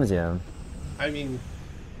uniforms, yeah. I mean,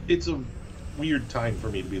 it's a weird time for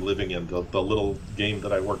me to be living in. The little game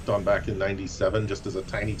that I worked on back in '97, just as a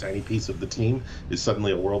tiny piece of the team, is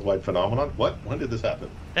suddenly a worldwide phenomenon. What? When did this happen?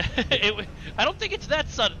 I don't think it's that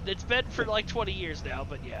sudden. It's been for like 20 years now,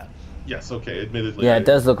 but yeah. Yes, okay, admittedly. Yeah, it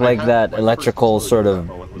does look like that electrical sort of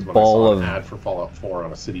ball of... I saw an ad for Fallout 4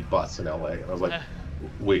 on a city bus in LA, and I was like,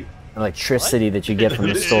 wait. Electricity that you get from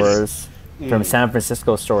the stores. From San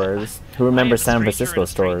Francisco stores. Who remembers San Francisco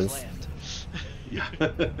stores? Yeah.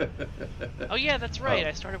 Oh yeah, that's right.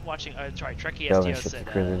 I started watching. Sorry, Trekkie STO said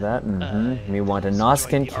that. We want a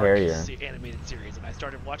Noskin carrier. Animated series, and I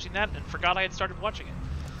started watching that and forgot I had started watching it.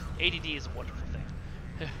 ADD is a wonderful thing.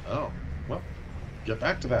 Oh, well, get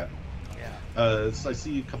back to that. Yeah. I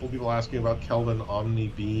see a couple people asking about Kelvin Omni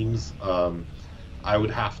beams. I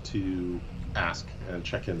would have to ask and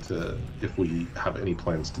check into if we have any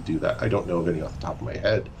plans to do that. I don't know of any off the top of my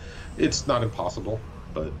head. It's not impossible,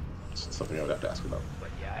 but it's something I would have to ask about. But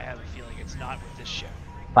yeah, I have a feeling it's not with this show.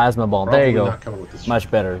 Plasma ball. Probably there you go. not coming with this Much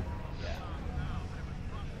ship. better. Yeah.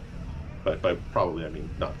 But by probably, I mean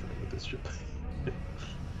not coming with this ship.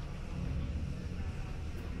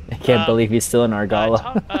 I can't believe he's still in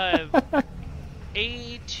Argala.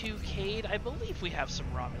 A2Cade, I believe we have some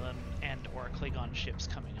Romulan and or Klingon ships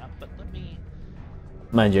coming up, but let me...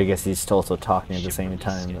 Mind you, I guess he's also talking at the ship same release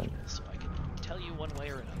time. schedule, so I can tell you one way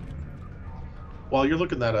or another. While you're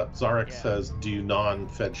looking that up, Zarek Yeah. says, do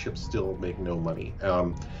non-Fed ships still make no money?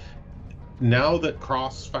 Now that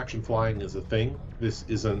cross-faction flying is a thing, this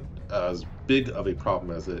isn't as big of a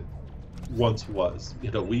problem as it once was.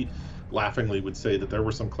 You know, we laughingly would say that there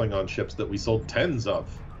were some Klingon ships that we sold tens of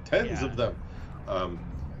them.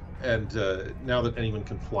 And now that anyone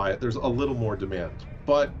can fly it, there's a little more demand,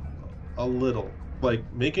 but a little. Like,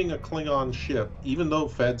 making a Klingon ship, even though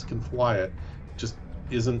Feds can fly it, just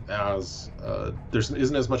isn't as there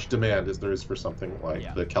isn't as much demand as there is for something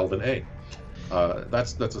like the Kelvin A.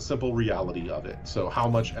 That's a simple reality of it. So how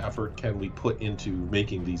much effort can we put into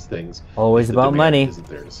making these things? Always if the about demand money. Isn't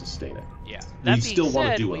there to sustain it? Yeah. We That being still want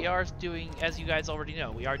to said, do we it. are doing, as you guys already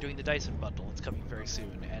know, we are doing the Dyson bundle. It's coming very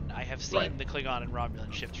soon, and I have seen Right. the Klingon and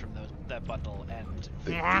Romulan ships from that bundle, and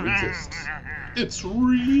They do exist. It's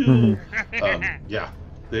real. Yeah,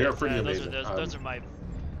 they are pretty those amazing. Those are my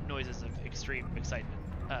noises of extreme excitement.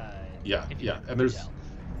 Yeah, if you yeah, can and there's tell.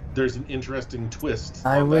 there's an interesting twist.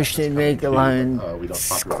 I on that wish that's they'd coming make too, Alliance but, we don't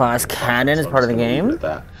talk about class it, canon as so I'm part of just the gonna leave game. it at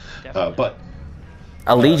that. Definitely. But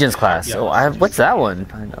Allegiance class. yeah, Oh, that's what's that one? I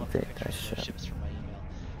Find want update. pictures of those ships from my email.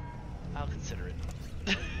 I'll consider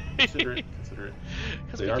it. consider it.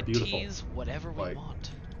 Because They we are can beautiful. tease whatever we Like, want.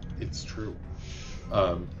 It's true.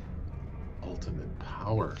 Ultimate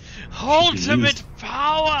power. Ultimate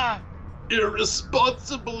power!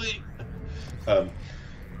 Irresponsibly.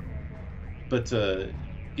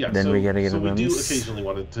 Yeah. Then so, we gotta get so a we do bonus. occasionally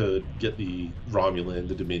wanted to get the Romulan,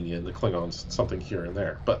 the Dominion, the Klingons, something here and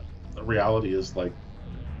there. But the reality is, like,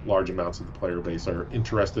 large amounts of the player base are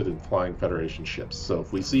interested in flying Federation ships. So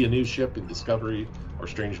if we see a new ship in Discovery or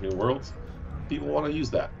Strange New Worlds, people want to use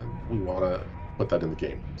that, and we want to put that in the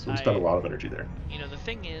game. So we spend a lot of energy there. You know, the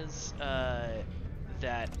thing is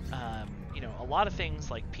that, you know, a lot of things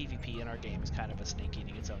like PvP in our game is kind of a snake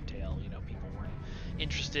eating its own tail. You know, people weren't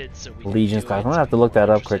interested, so we didn't Allegiance do class. it. I'm gonna Some have to people look that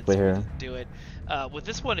were up quickly interested, so here. we didn't do it. With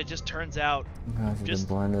this one, it just turns out, Guys, we just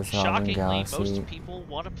can blend this out in shockingly, Galaxy. most people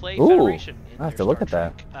want to play Ooh, Federation in I have their to look Star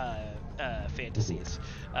at Trek, fantasies.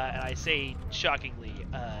 And I say shockingly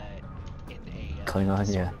in a Klingon, sort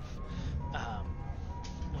yeah. of,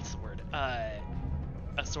 what's the word?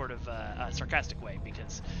 A sort of sarcastic way,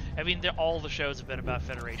 because I mean, all the shows have been about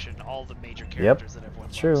Federation. All the major characters that everyone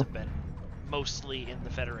loves true. have been mostly in the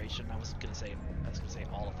Federation. I was gonna say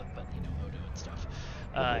all of them, but you know, Odo and stuff,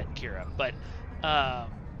 and Kira.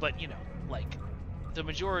 But you know, like, the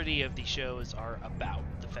majority of the shows are about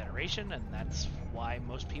the Federation, and that's why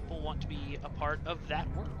most people want to be a part of that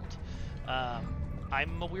world.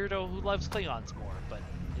 I'm a weirdo who loves Klingons more, but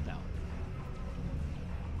you know.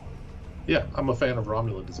 Yeah, I'm a fan of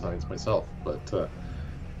Romulan designs myself, but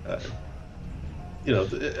you know,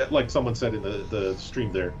 like someone said in the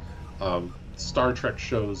stream there, Star Trek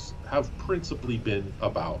shows have principally been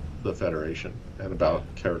about the Federation and about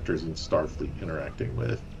characters in Starfleet interacting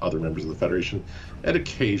with other members of the Federation and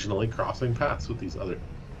occasionally crossing paths with these other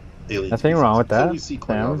alien Nothing species. wrong with that, So we see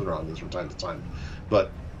Klingons and Romulans from time to time,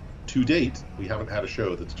 but to date, we haven't had a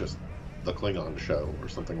show that's just the Klingon show or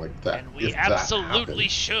something like that. And we If that absolutely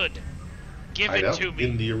happens. should. Give I it know, to me.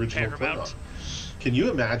 in the original Paramount. Klingon. Can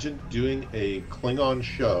you imagine doing a Klingon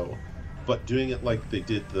show, but doing it like they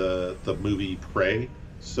did the movie Prey?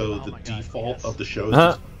 So Oh the my God, default yes. of the show is Huh.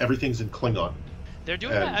 just everything's in Klingon. They're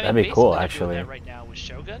doing And- that. I mean, That'd be cool, basically they're actually. doing that right now with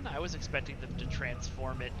Shogun. I was expecting them to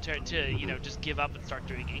transform it to you know, just give up and start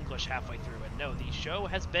doing English halfway through. And no, the show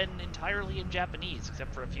has been entirely in Japanese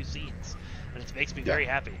except for a few scenes, and it makes me very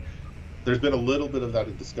happy. There's been a little bit of that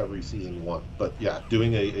in Discovery Season 1, but yeah,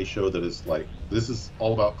 doing a show that is like, this is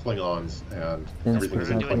all about Klingons and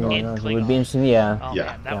everything's in We're doing Klingon. it. It would be interesting, yeah. Oh Yeah.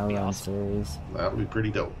 man, that would be Galaxy awesome. series. That would be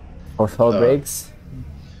pretty dope. Or phone Uh, breaks.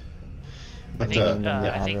 I But, think,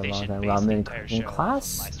 yeah, I think they have should a base ramen the entire cooking show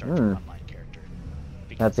class? off of my Star Trek Online character.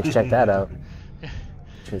 I have to check that out.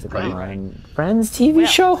 Choose a Right. online Friends TV Well,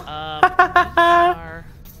 show. we are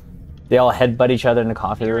They all headbutt each other in the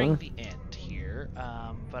coffee nearing room. the end here,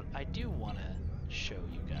 but I do want to show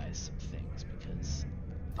you guys some things because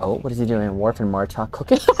Oh, what is he doing? Worf and Martok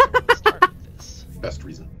cooking? let's start with this. best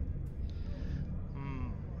reason.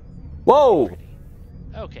 Whoa! Pretty.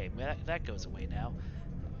 Okay, that goes away now.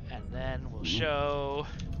 And then we'll show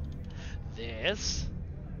this.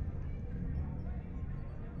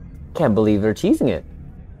 Can't believe they're teasing it.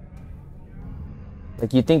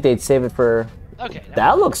 Like, you'd think they'd save it for... Okay.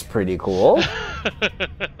 That looks pretty cool.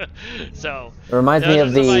 So It reminds me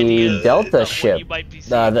of the Delta ship.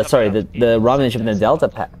 Sorry, the Romulan ship in the Delta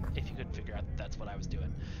pack. If you couldn't figure out that's what I was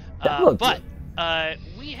doing. That looked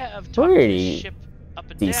We have talked pretty this ship up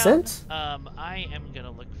and decent. down. I am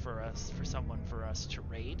gonna look for someone for us to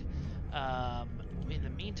raid. In the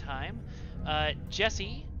meantime,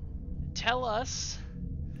 Jesse, tell us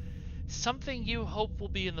something you hope will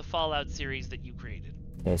be in the Fallout series that you created.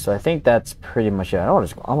 Okay, so I think that's pretty much it. I want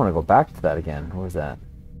to go back to that again. What was that?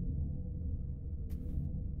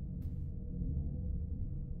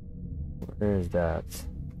 Where is that?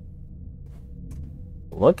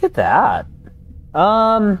 Look at that.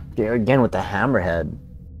 Again with the hammerhead.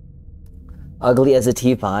 Ugly as the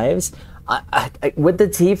T5s. With the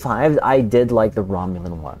T5s, I did like the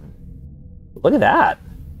Romulan one. Look at that.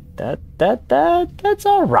 That's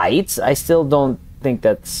all right. I still don't think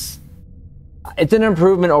that's. It's an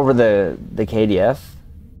improvement over the KDF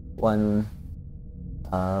one.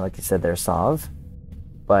 Like you said, there, Sov.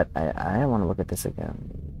 But I want to look at this again.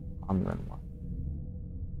 Romulan one.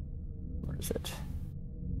 Where is it?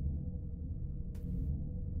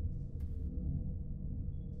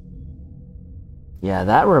 Yeah,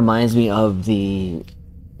 that reminds me of the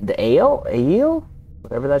Ale,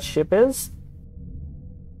 whatever that ship is.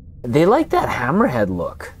 They like that hammerhead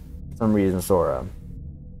look for some reason, Sora.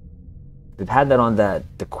 They've had that on the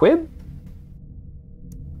Quib.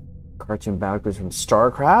 Cartoon backwards from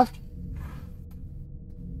StarCraft.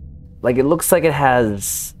 Like, it looks like it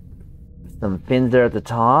has some fins there at the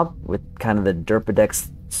top with kind of the Derpadex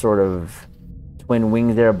sort of twin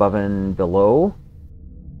wings there above and below.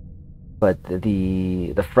 But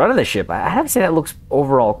the front of the ship, I have to say that looks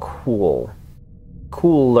overall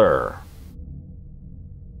cooler.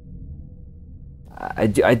 I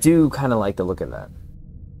do kind of like the look of that.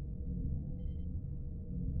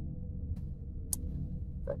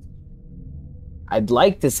 I'd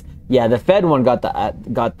like this. Yeah, the Fed one got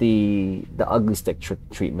the ugly stick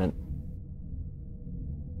treatment.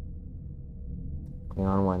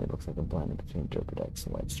 Klingon one, it looks like a blend between Derpadex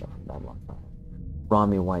and White Star from Babylon 5.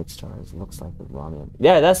 Rami White Stars. Looks like the Rami.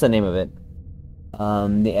 Yeah, that's the name of it.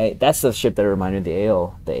 That's the ship that reminded me of the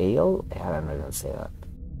Ale. The Ale? I don't know how to say that.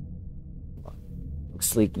 Looks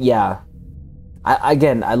sleek. Yeah. I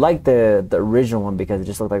like the original one because it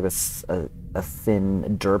just looked like this a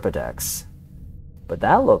thin Derpadex. But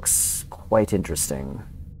that looks quite interesting.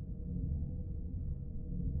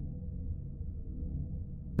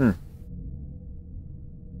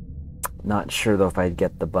 Not sure though if I'd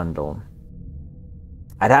get the bundle.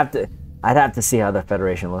 I'd have to see how the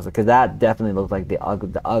Federation looks, because that definitely looks like the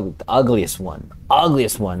ugliest one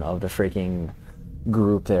of the freaking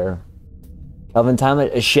group there. Kelvin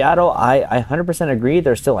Timelet, a Shadow. I 100% agree.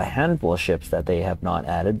 There's still a handful of ships that they have not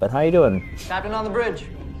added. But how you doing? Captain on the bridge.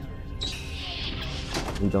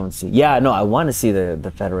 We don't see. Yeah, no, I want to see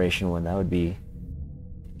the Federation one. That would be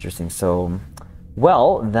interesting. So,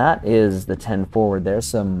 well, that is the 10 forward. There's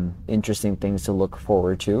some interesting things to look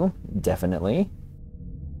forward to. Definitely.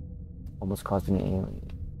 Almost costing an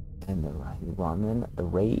alien. And the Ramen, the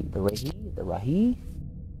Rahi?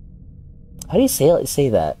 How do you say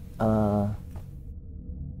that?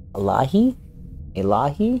 Elahi?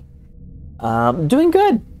 Doing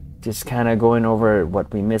good. Just kind of going over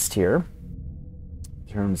what we missed here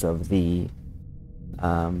in terms of the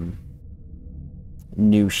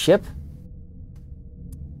new ship.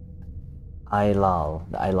 Ilal.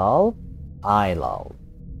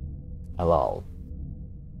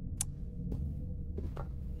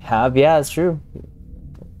 Yeah, it's true.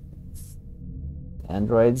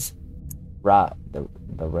 Androids, the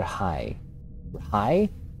Rahai.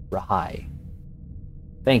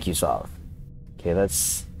 Thank you, Sov. Okay,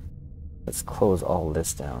 let's close all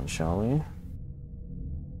this down, shall we?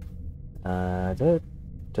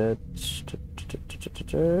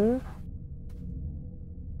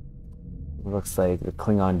 Looks like the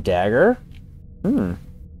Klingon dagger.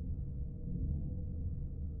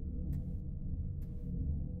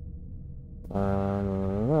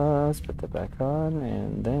 Let's put that back on,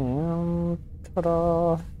 and then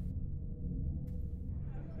ta-da!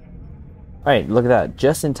 Alright, look at that.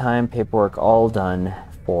 Just in time paperwork all done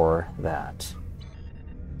for that.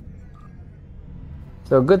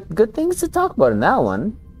 So good things to talk about in that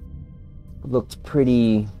one. Looked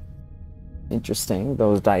pretty interesting,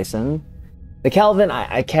 those Dyson. The Kelvin,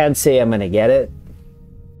 I can't say I'm gonna get it.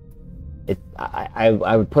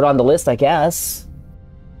 I would put on the list, I guess.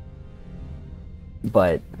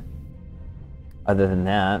 But other than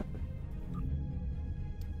that,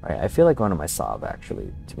 right, I feel like going to my Sov,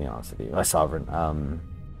 actually, to be honest with you. My Sovereign,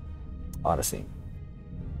 Odyssey.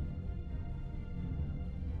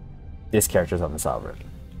 This character's on the Sovereign.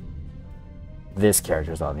 This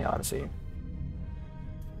character's on the Odyssey.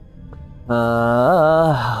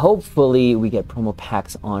 Hopefully we get promo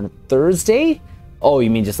packs on Thursday. Oh,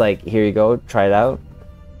 you mean just like, here you go, try it out?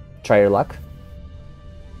 Try your luck?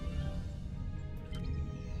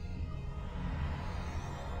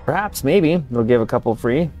 Perhaps, maybe. They'll give a couple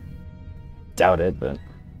free. Doubt it, but...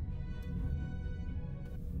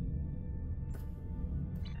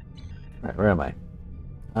 Alright, where am I?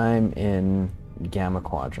 I'm in Gamma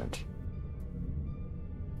Quadrant.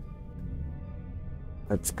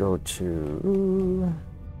 Let's go to...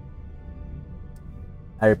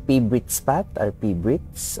 RP Brits spot, RP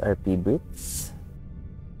Brits, RP Brits.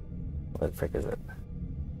 What the frick is it?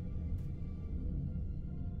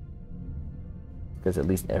 Because at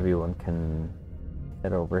least everyone can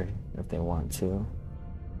head over if they want to.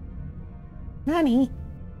 Nani?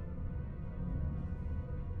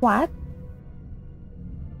 What?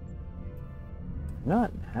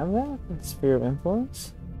 Not have that? Sphere of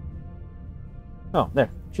influence? Oh,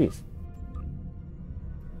 there. Jeez.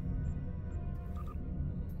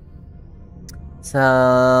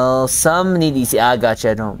 So, some need these. Ah,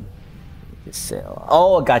 gotcha. I don't. Sale.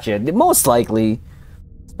 Oh, gotcha. Most likely,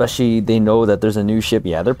 especially they know that there's a new ship.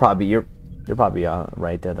 Yeah, they're probably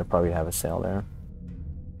right there. They'll probably have a sale there.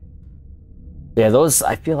 Yeah, those.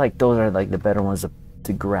 I feel like those are like the better ones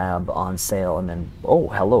to grab on sale, and then. Oh,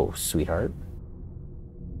 hello, sweetheart.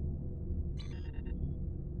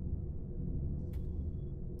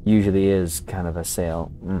 Usually is kind of a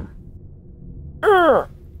sale.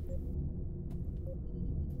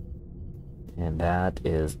 And that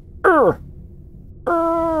is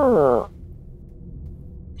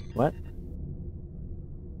what?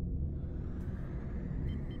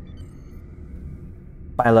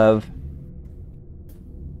 Bye, love.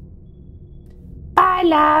 Bye,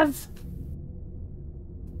 love.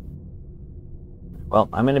 Well,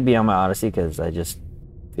 I'm gonna be on my Odyssey because I just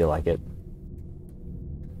feel like it.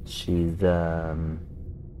 She's I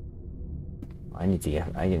need to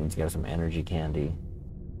get her some energy candy.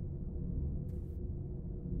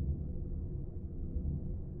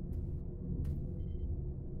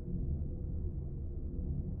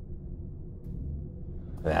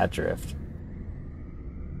 That drift.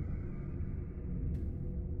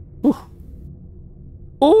 Ooh.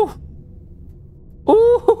 Ooh.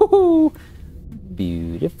 Ooh.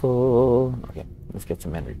 Beautiful. Okay, let's get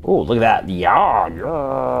some energy. Oh, look at that. Yeah,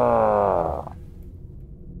 yeah.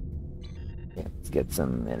 Okay, let's get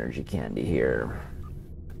some energy candy here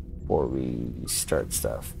before we start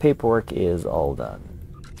stuff. Paperwork is all done.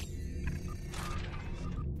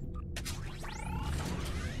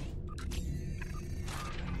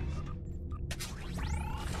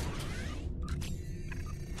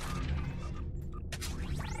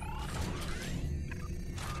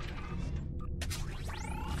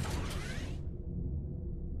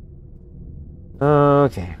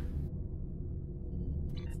 Okay.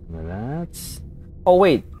 That's... Oh,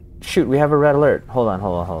 wait. Shoot, we have a red alert. Hold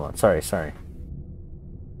on. Sorry.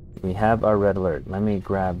 We have our red alert. Let me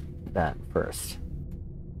grab that first.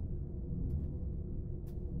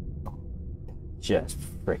 Just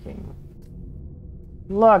freaking...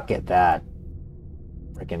 Look at that.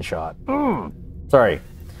 Freaking shot. Sorry.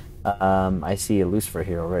 I see a Lucifer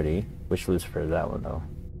here already. Which Lucifer is that one, though?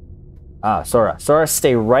 Ah, Sora. Sora,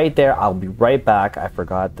 stay right there. I'll be right back. I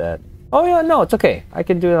forgot that. Oh, yeah, no, it's okay. I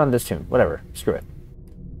can do it on this tune. Whatever. Screw it.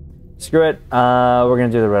 We're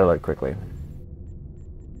going to do the red alert quickly.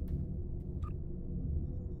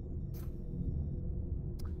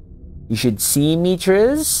 You should see me,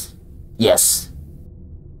 Triz. Yes.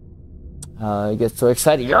 I get so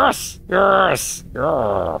excited. Yes! Yes!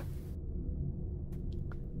 Yeah.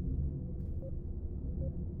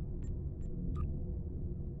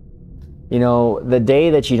 You know, the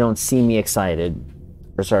day that you don't see me excited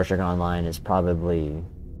for Star Trek Online is probably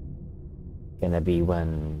gonna be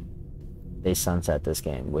when they sunset this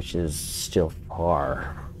game, which is still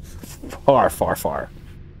far.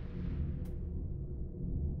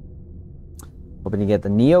 Hoping to get the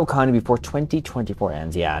Neo Economy before 2024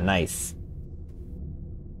 ends. Yeah, nice.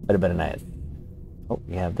 Better nice. Oh,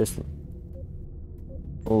 we have this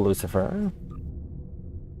Lucifer.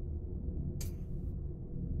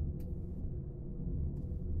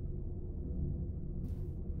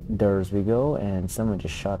 There's we go, and someone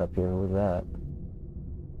just shot up here. What was that?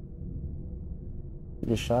 You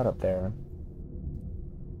just shot up there.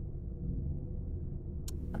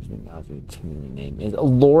 Name is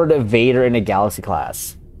Lord Vader in a Galaxy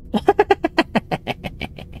class.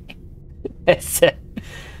 It's,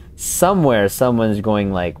 somewhere someone's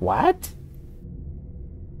going like, what?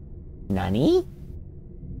 Nani?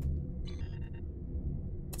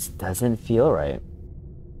 This doesn't feel right.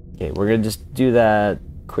 Okay, we're gonna just do that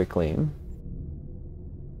quickly.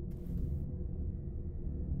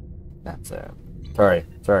 That's it. Sorry.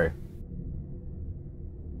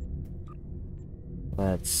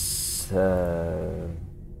 Let's the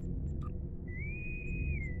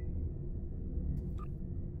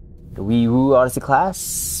Wii U Odyssey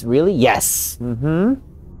class? Really? Yes. Mm-hmm.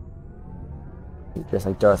 Just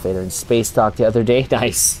like Darth Vader in Space Talk the other day.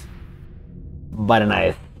 Nice. But a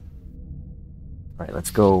knife. Alright,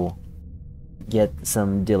 let's go get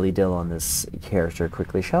some dilly-dill on this character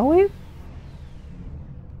quickly, shall we?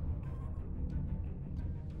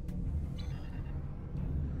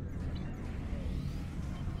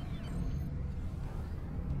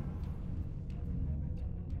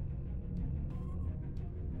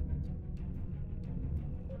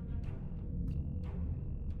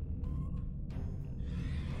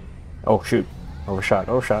 Oh shoot. Overshot.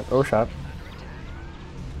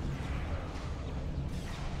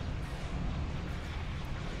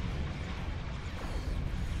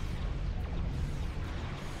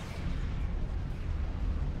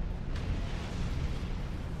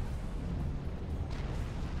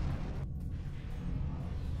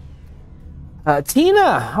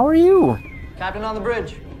 Tina, how are you? Captain on the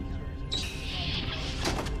bridge.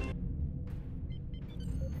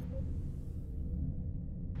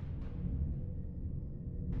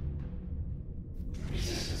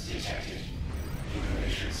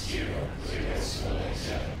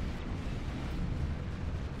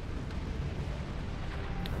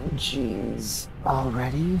 Jeez.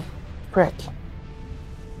 Already? Frick.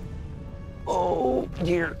 Oh,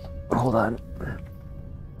 dear. Hold on.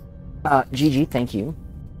 GG, thank you.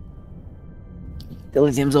 The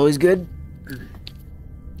lithium's always good.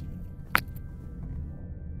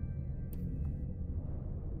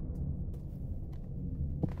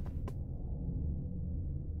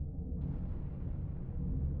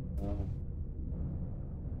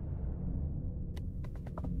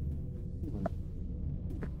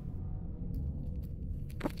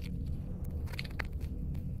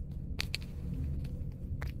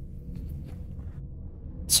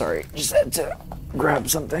 Sorry, just had to grab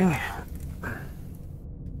something.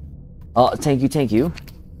 Oh, thank you.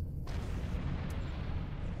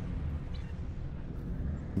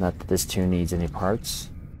 Not that this tune needs any parts.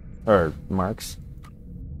 Or marks.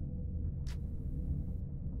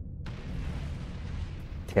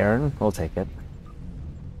 Karen, we'll take it.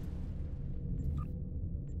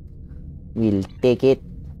 We'll take it.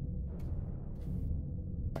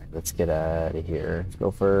 Alright, let's get out of here. Let's go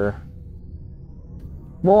for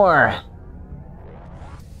more.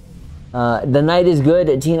 The night is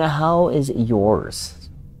good. Tina, how is yours?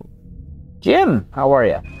 Jim, how are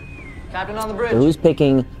you? Captain on the bridge. So who's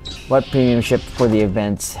picking what premium ship for the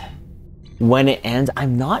event when it ends?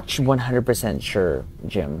 I'm not 100% sure,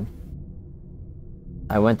 Jim.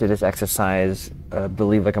 I went through this exercise, I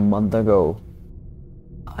believe, like a month ago.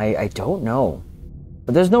 I don't know.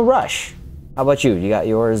 But there's no rush. How about you? You got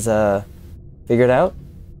yours figured out?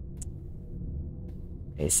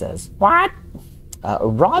 He says, what?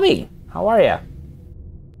 Robbie, how are you?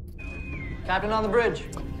 Captain on the bridge.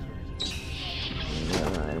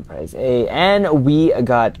 Enterprise A, and we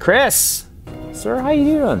got Chris. Sir, how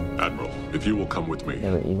you doing? Admiral, if you will come with me.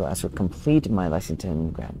 Yeah, Eagle asked for complete my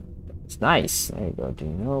Lexington grant. It's nice. There you go. Do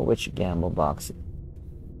you know which gamble box?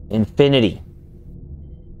 Infinity.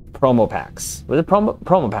 Promo packs. Was it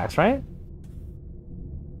promo packs, right?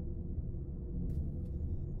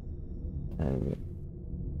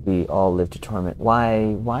 We all live to torment.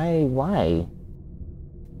 Why?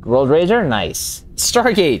 World Razor? Nice.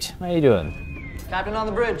 Stargate, how you doing? Captain on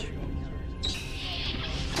the bridge.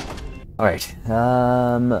 Alright.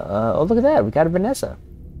 Oh, look at that. We got a Vanessa.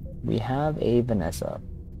 We have a Vanessa.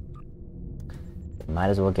 Might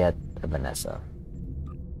as well get a Vanessa.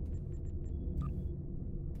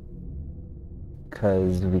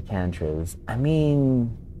 Because we can Triz. I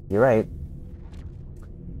mean, you're right.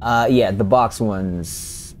 Yeah, the box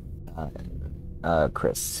ones.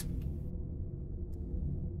 Chris.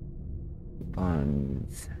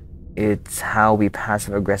 It's how we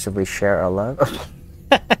passive aggressively share our love.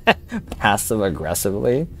 Passive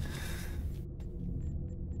aggressively.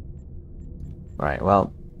 Alright,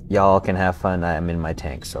 well, y'all can have fun. I'm in my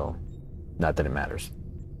tank, so not that it matters.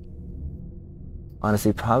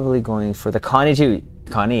 Honestly, probably going for the Connie too.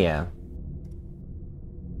 Connie, yeah.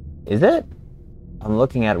 Is it? I'm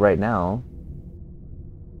looking at it right now.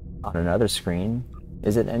 On another screen.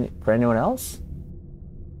 Is it for anyone else?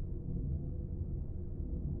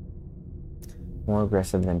 More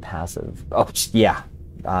aggressive than passive. Oh, yeah.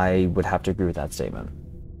 I would have to agree with that statement.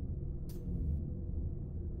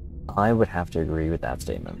 I would have to agree with that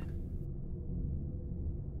statement.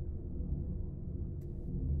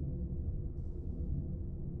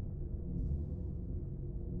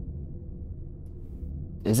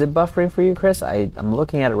 Is it buffering for you, Chris? I'm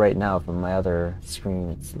looking at it right now from my other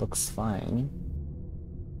screen. It looks fine.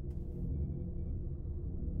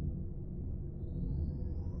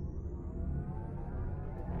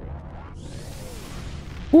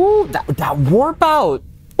 Ooh, that warp out!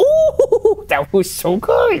 Ooh, that was so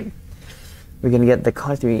good! We're gonna get the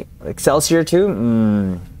Con 3 Excelsior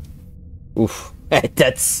too? Oof.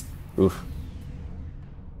 That's... Oof.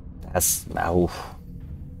 That's... Oof.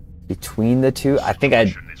 Between the two, I think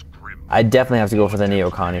I'd definitely have to go for the Neo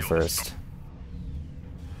Connie first.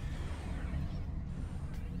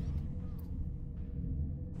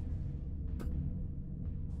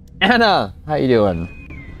 Anna, how you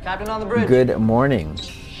doing? Captain on the bridge. Good morning.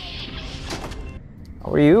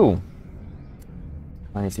 How are you?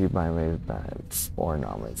 I need to buy my pets or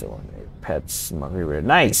nominates or pets.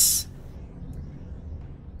 Nice.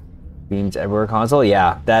 Beams everywhere console.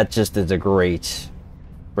 Yeah, that just is a great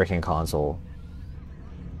freaking console.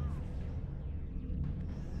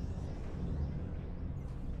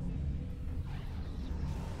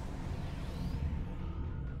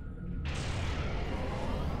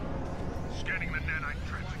 Scanning the nanite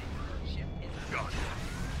traffic. Got it.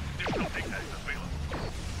 Additional data is available.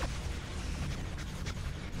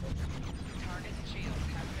 Target shields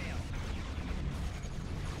have failed.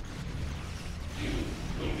 You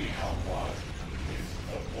will become one with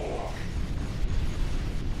the Borg.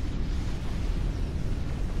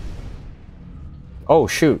 Oh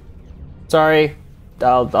shoot. Sorry.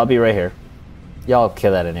 I'll be right here. Y'all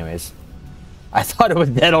kill that anyways. I thought it was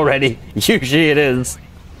dead already. Usually it is.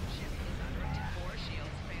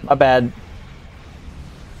 My bad.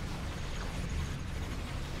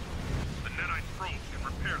 The nanite probes can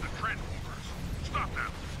repair the transformers. Stop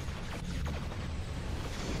them.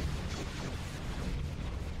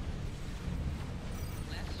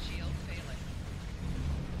 Left shield failing.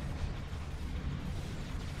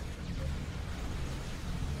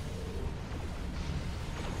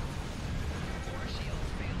 Core shields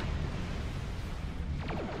failing.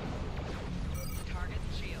 Target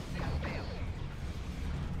shields have failed.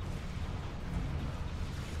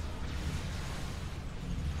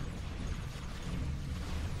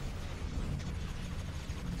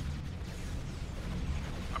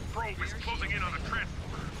 A probe is closing in on the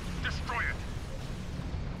transformer. Destroy it.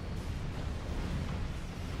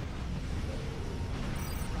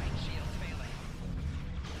 Right shield failing.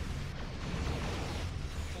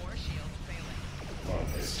 Core shields failing. From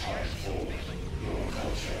this time forward, your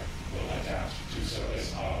culture will adapt to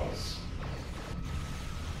service ours.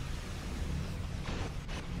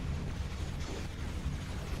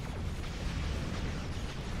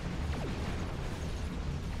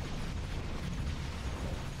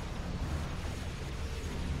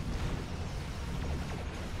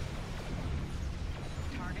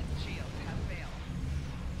 Target shields have failed.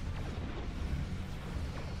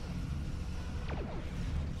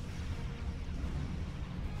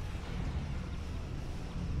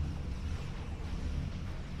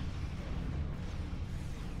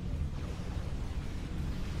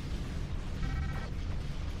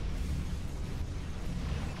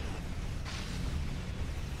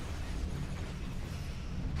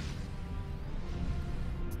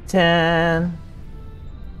 Ten.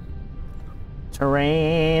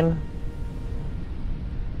 Terrain.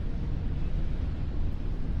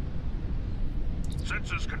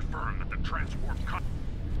 Sensors confirm that the transform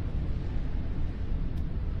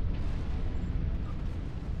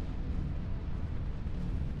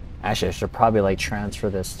Actually, I should probably like transfer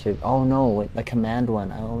this to. Oh no, wait, the command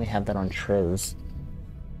one. I only have that on Triz.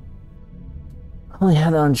 I only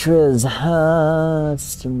have that on Triz.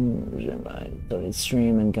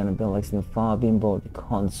 Stream and gonna build like some far beam board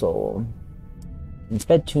console.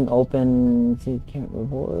 Inspect tune open. See, can't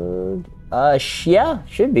reward. Yeah,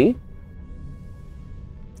 should be.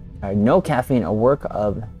 Alright, no caffeine. A work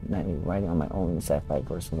of nightly writing on my own sci-fi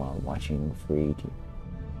verse while watching free to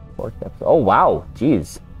work episode. Oh wow,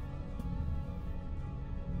 jeez.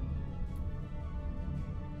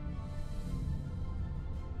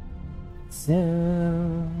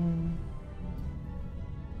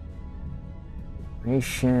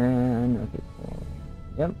 Ration. Okay, cool.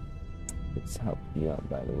 Yep. Let's help you out,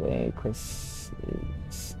 by the way. Chris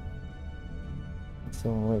is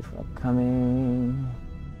still away for upcoming.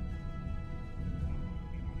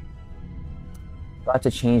 Got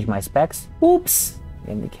to change my specs. Oops!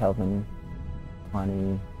 In the Kelvin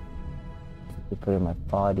quantity. To put in my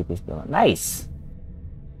fall DPS bill. Nice!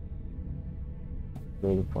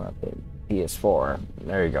 Waiting for update. PS4.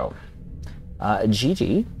 There you go.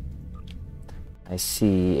 GG. I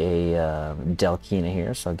see a Delkina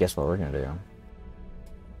here, so guess what we're gonna do?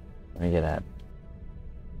 Let me get that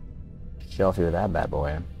Shelfie with that bad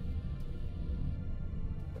boy.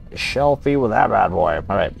 Shelfie with that bad boy.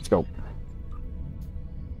 Alright, let's go.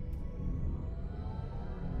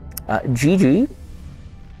 GG.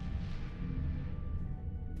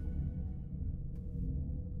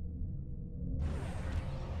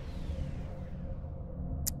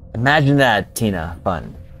 Imagine that, Tina.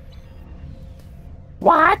 Fun.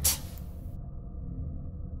 What?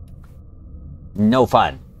 No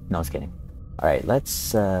fun. No, I was kidding. Alright,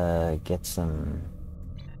 let's get some...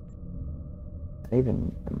 I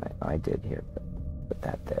did here. Put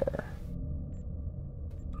that there.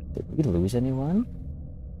 Did we lose anyone?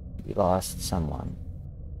 We lost someone.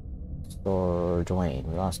 Or Dwayne.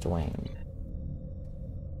 We lost Dwayne.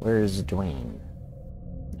 Where's Dwayne?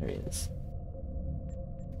 There he is.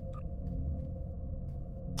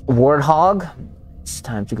 Warthog. It's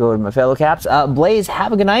time to go to my fellow caps. Blaze,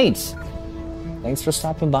 have a good night. Thanks for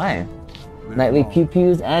stopping by. Nightly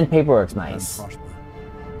pew-pews and paperwork's nice.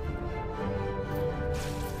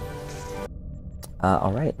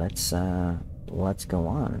 Alright, let's go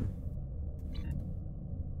on.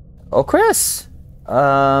 Oh, Chris!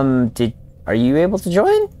 Are you able to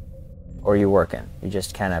join? Or are you working? You're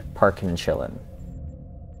just kind of parking and chilling.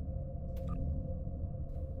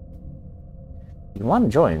 If you want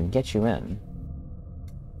to join, get you in.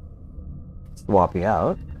 Swap you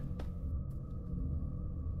out.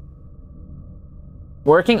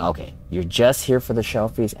 Working? Okay. You're just here for the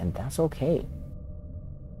shelfies, and that's okay.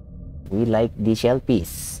 We like the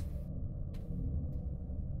shelfies.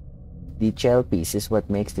 The shelfies is what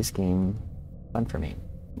makes this game fun for me.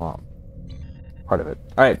 Well, part of it.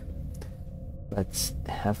 Alright. Let's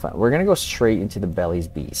have fun. We're gonna go straight into the Belly's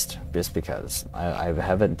Beast, just because. I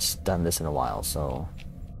haven't done this in a while, so...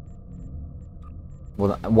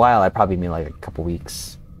 Well, a while, I probably mean like a couple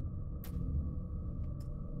weeks.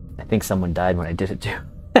 I think someone died when I did it too.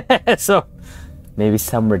 So, maybe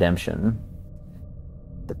some redemption.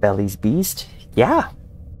 The Belly's Beast? Yeah!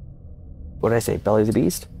 What did I say? Belly's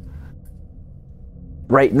Beast?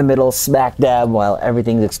 Right in the middle, smack dab, while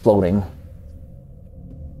everything's exploding.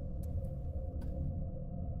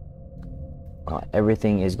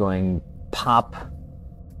 Everything is going pop,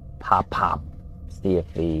 pop, pop. See if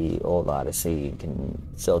the old Odyssey can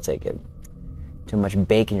still take it. Too much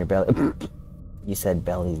bake in your belly. You said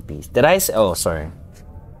Belly's Beast. Did I say? Oh, sorry.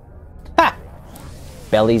 Ha!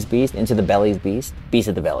 Belly's Beast into the Belly's Beast. Beast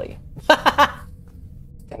of the Belly.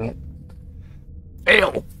 Dang it.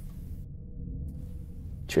 Ew.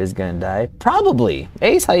 Triz gonna die? Probably.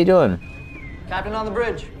 Ace, how you doing? Captain on the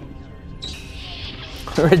bridge.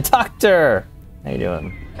 Reductor. How you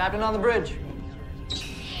doing? Captain on the bridge.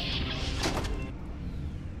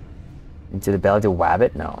 Into the belly to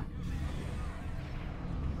Wabbit? No.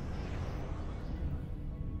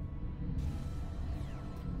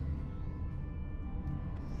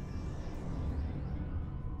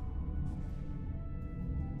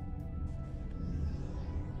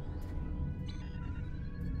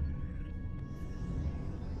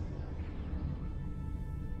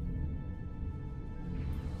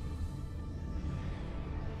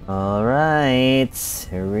 All right,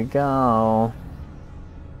 here we go.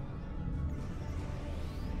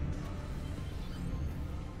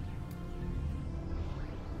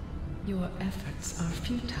 Your efforts are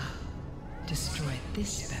futile. Destroy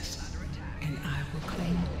this vessel, and I will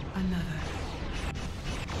claim another.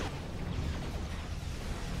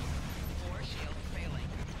 4 shields failing.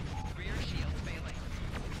 Rear shields failing.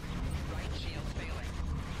 Right shields failing.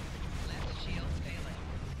 Left shields failing.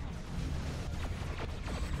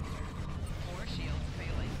 4 shields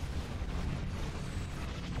failing.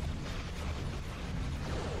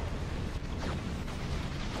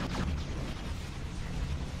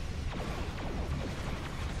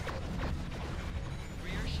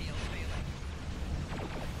 Rear shields failing.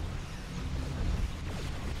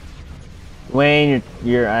 Wayne,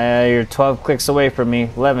 you're 12 clicks away from me.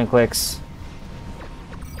 11 clicks.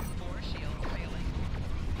 4 shields failing.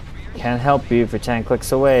 Rear Can't help you if you're 10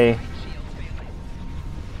 clicks away. shields failing.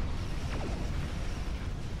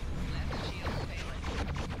 Left shields failing.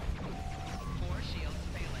 4 shields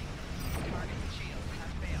failing. Target shields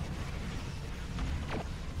have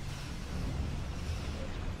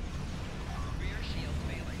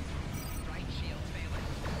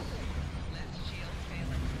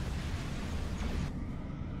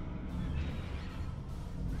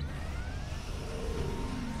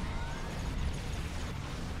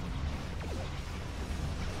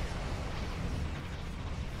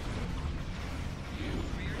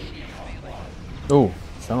Oh,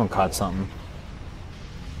 someone caught something.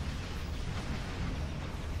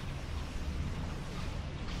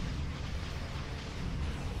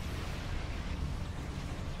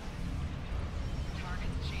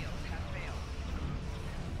 Target's shields have failed.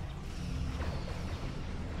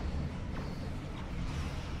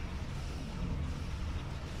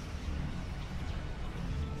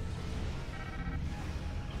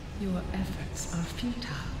 Your efforts are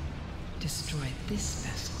futile. Destroy this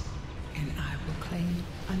vessel, and I will claim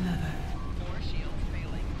another. 4 shields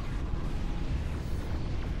failing.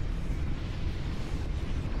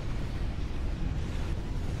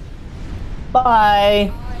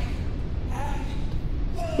 Bye.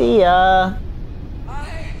 See ya.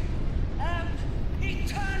 I am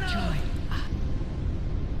eternal. Join us.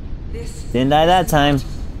 This Didn't die that time.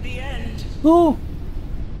 the end. Ooh.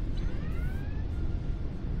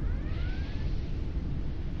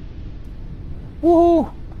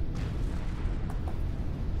 Woo.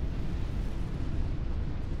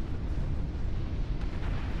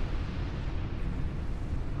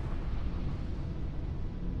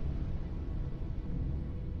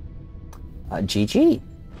 GG.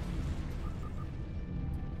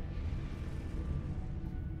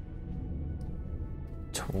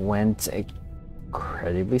 Went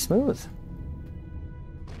incredibly smooth.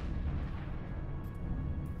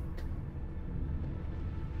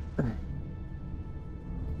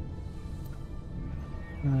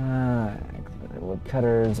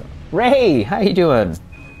 Woodcutters. Ray, how you doing?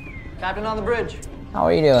 Captain on the bridge. How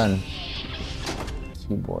are you doing?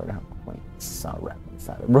 Keyboard points.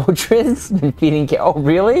 Road trips defeating. Oh,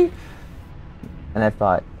 really? And I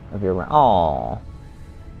thought of your. Oh.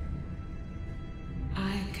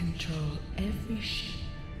 I control every ship,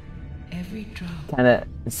 every drone. Kind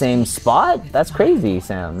of same spot? That's crazy,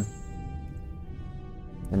 Sam.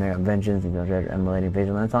 And I got vengeance and emulating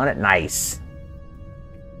vigilance on it. Nice.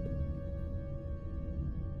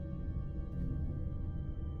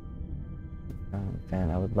 Fan,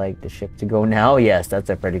 I would like the ship to go now. Yes, that's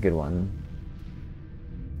a pretty good one.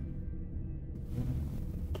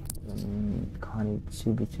 Connie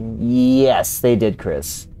Tsubitsu. Yes, they did,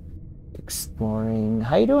 Chris. Exploring.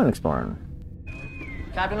 How you doing, exploring?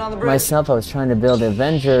 Captain on the bridge. Myself, I was trying to build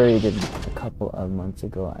Avenger. You did a couple of months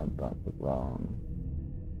ago. I bought it wrong.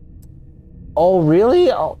 Oh, really?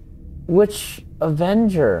 Oh, which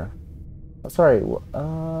Avenger? Oh, sorry.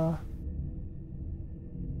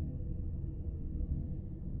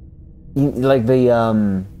 Like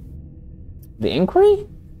the inquiry?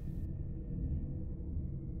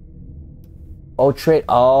 Oh, trade.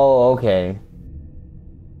 Oh, okay.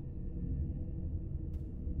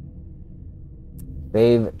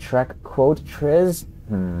 Fave Trek quote, Triz?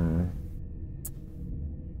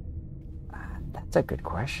 That's a good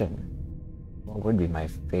question. What would be my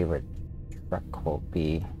favorite Trek quote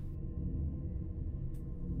be?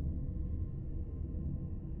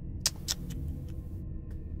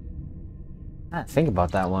 Think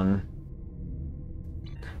about that one.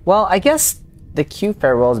 Well, I guess the Q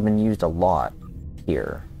farewell has been used a lot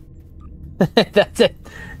here. That's it.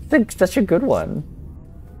 It's such a good one.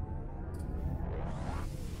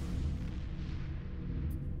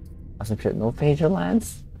 Awesome shit. No Phaser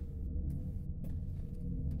Lance.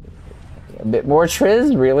 A bit more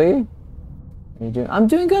Triz, really? How you doing? I'm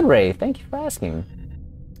doing good, Ray. Thank you for asking.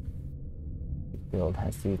 Field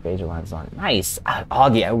has 2 Phaser Lance on it. Nice!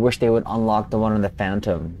 Augie, I wish they would unlock the one on the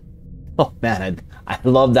Phantom. Oh man, I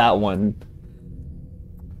love that one.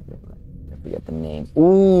 I forget the name.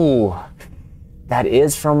 Ooh! That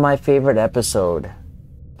is from my favorite episode.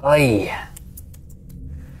 Oy.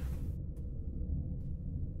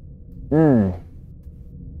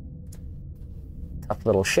 Tough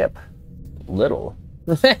little ship. Little.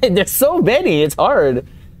 There's so many, it's hard.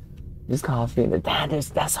 Just coffee.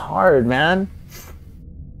 That's hard, man.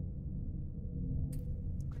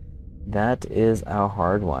 That is a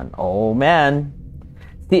hard one. Oh, man.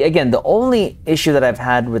 See, again, the only issue that I've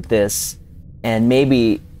had with this, and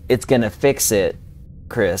maybe it's going to fix it,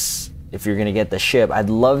 Chris, if you're going to get the ship, I'd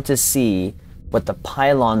love to see what the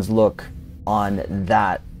pylons look on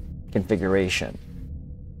that configuration.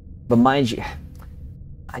 But mind you,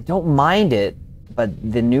 I don't mind it,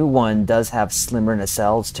 but the new one does have slimmer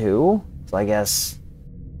nacelles too. So I guess,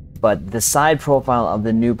 but the side profile of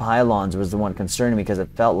the new pylons was the one concerning me because it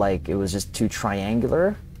felt like it was just too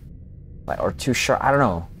triangular, or too sharp. I don't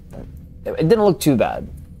know. It didn't look too bad.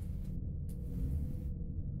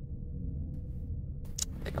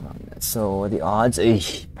 So the odds,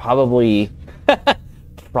 probably,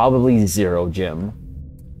 probably 0, Jim.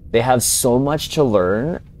 They have so much to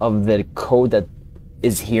learn of the code that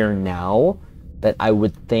is here now that I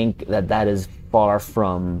would think that that is far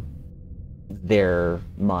from their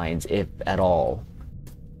minds, if at all.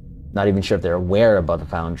 Not even sure if they're aware about the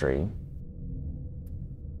Foundry.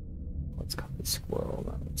 Let's call it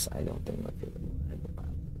Squirrel. I don't think my favorite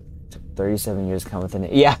one. It took 37 years to come within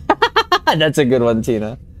it. Yeah, that's a good one,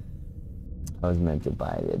 Tina. I was meant to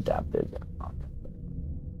buy the adapted.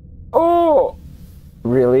 Oh,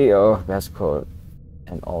 really? Oh, best quote.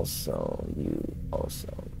 And also, you also.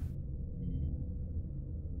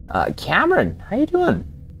 Cameron, how you doing?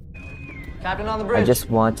 Captain on the bridge. I just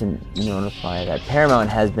want to notify that Paramount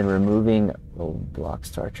has been removing Roblox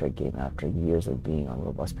Star Trek game after years of being on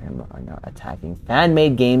Roblox. Paramount are now attacking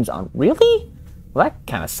fan-made games on... Really? Well, that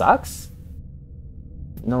kind of sucks.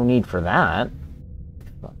 No need for that.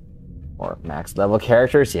 Or max level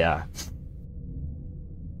characters, yeah.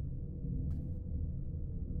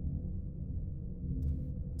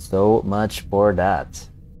 So much for that.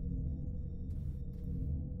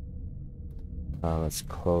 Let's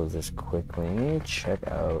close this quickly. Check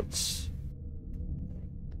out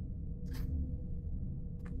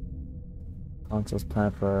consoles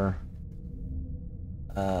plan for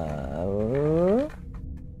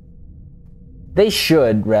they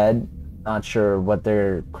should, Red. Not sure what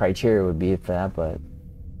their criteria would be for that, but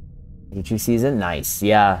H2 season, nice.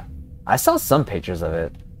 Yeah, I saw some pictures of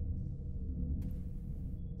it.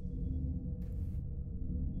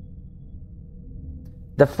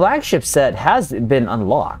 The flagship set has been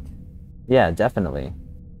unlocked. Yeah, definitely.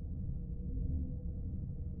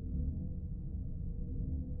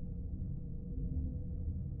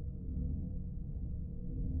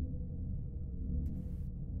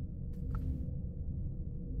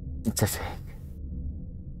 It's a fake.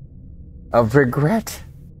 Of regret.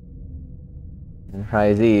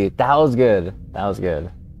 TriZander. That was good. That was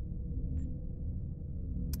good.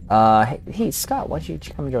 Hey, Scott, why don't you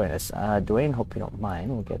come join us? Dwayne, hope you don't mind.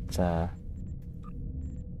 We'll get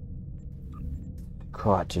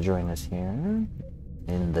Caught to join us here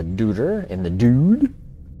in the duder, in the dude,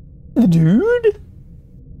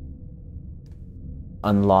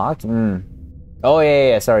 unlocked. Oh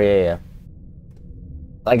yeah, sorry, yeah.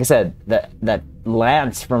 Like I said, that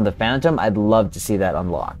lance from the Phantom, I'd love to see that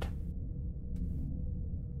unlocked.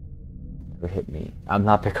 Never hit me. I'm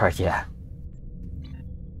not Picard, yeah.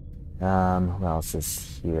 Who else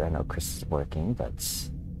is here? I know Chris is working, but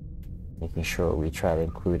making sure we try to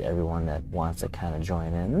include everyone that wants to kind of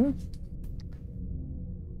join in.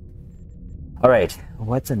 All right,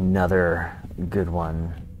 what's another good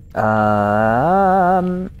one?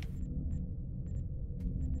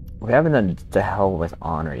 We haven't done The Hell with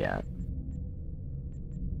Honor yet.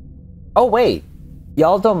 Oh wait,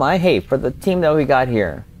 y'all don't mind? Hey, for the team that we got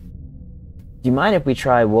here, do you mind if we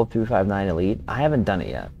try Wolf 359 Elite? I haven't done it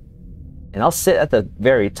yet. And I'll sit at the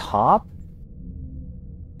very top,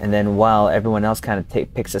 and then while everyone else kind of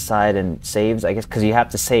picks a side and saves, I guess, because you have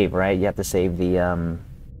to save, right? You have to save the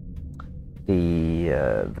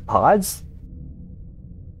pods.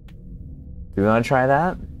 Do we want to try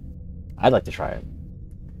that? I'd like to try it.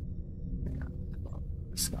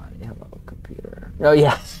 Scotty, hello, computer. Oh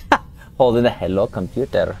yeah, holding the hello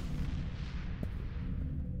computer.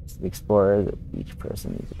 The explorer, each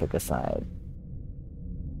person needs to pick a side.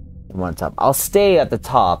 One top. I'll stay at the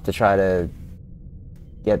top to try to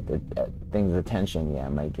get the thing's attention. Yeah,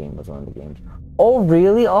 my game was one of the games. Oh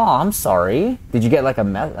really? Oh, I'm sorry. Did you get like a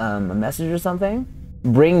message or something?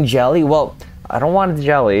 Bring jelly? Well, I don't want the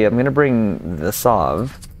jelly. I'm gonna bring the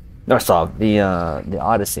Sov. No, Sov. The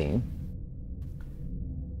Odyssey.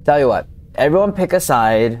 Tell you what. Everyone pick a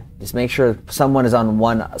side. Just make sure someone is on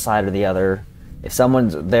one side or the other. If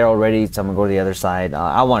someone's there already, someone go to the other side.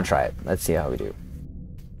 I want to try it. Let's see how we do.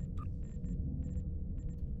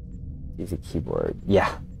 Use a keyboard.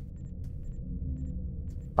 Yeah.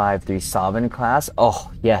 5-3 Sovereign class.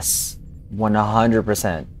 Oh, yes.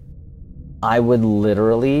 100%. I would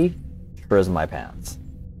literally frizz my pants.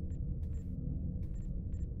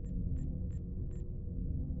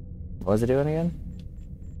 What was it doing again?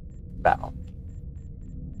 Battle.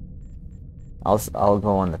 I'll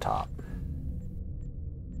go on the top.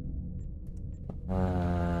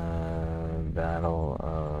 Battle.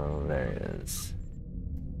 Oh, there it is.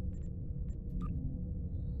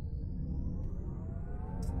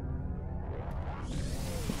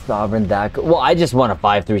 Sovereign that. Well, I just want a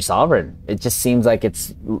 5-3 Sovereign. It just seems like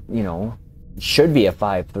it's, you know, should be a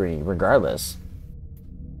 5-3 regardless.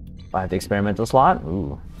 5 experimental slot.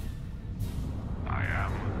 Ooh. I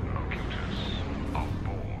am Locutus of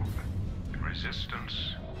Borg.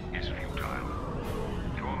 Resistance is futile.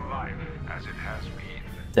 Your life as it has been.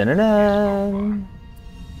 Dun-dun-dun.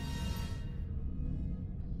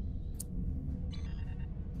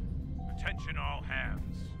 Attention all.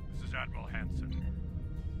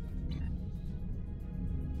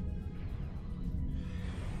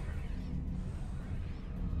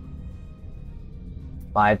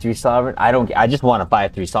 5/3 sovereign? I just want a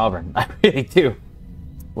 5/3 sovereign. I really do.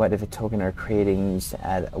 What if a token are creating used to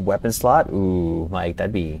add a weapon slot? Ooh, Mike,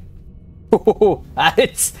 that'd be...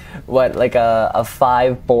 It's what, like a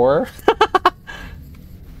 5/4?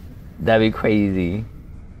 That'd be crazy.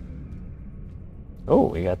 Oh,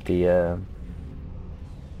 we got the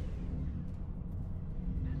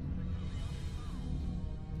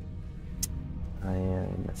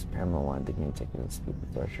that's Paramount one. The game taking the speed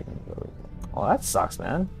with Dark. Oh, that sucks,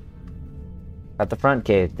 man. At the front,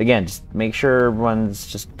 Kate. Again, just make sure everyone's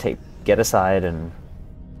just get aside, and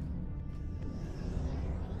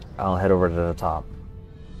I'll head over to the top.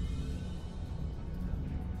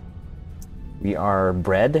 We are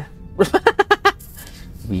bread.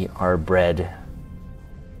 We are bread.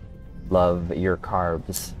 Love your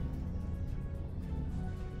carbs.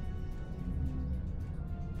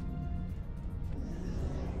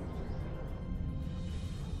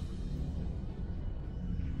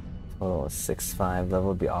 Oh, 6/5 level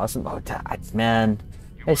would be awesome. Oh, man,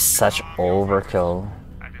 it's such overkill.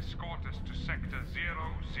 And escort us to Sector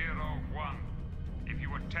 001. If you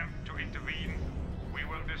attempt to intervene, we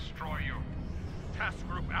will destroy you. Task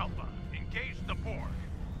Group Alpha, engage the Borg.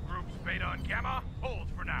 Groups Beta and Gamma, hold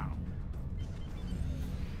for now.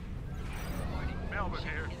 Melvin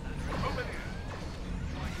here. Moving in.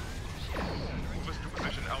 Move us to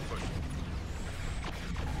position Alpha.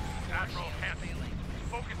 Admiral Hansen,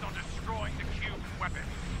 focus on destroying the cube weapon.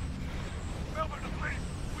 Melvin, please,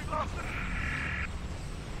 we've lost it.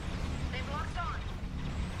 They've locked on.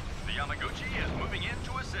 The Yamaguchi is moving in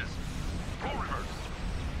to assist. Roll reverse.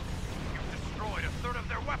 You've destroyed a third of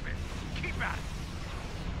their weapons. Keep at it.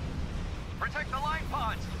 Protect the line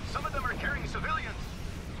pods. Some of them are carrying civilians.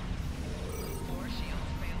 4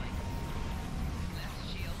 shields failing. Left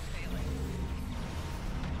shield failing.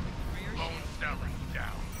 Rear Lone shield Stellar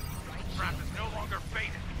down. Right Trap shield is no longer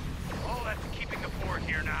baited. All that's keeping the Borg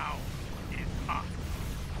here now is us.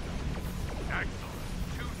 Excellent.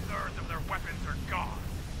 2/3 of their weapons are gone.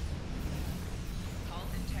 Hull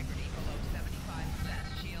integrity below 75%.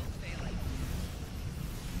 Shield failing.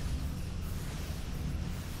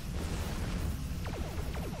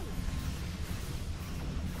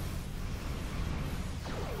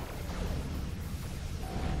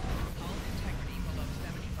 Hull integrity below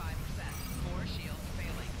 75%. 4 shields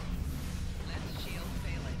failing. Left shield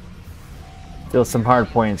failing. Still some hard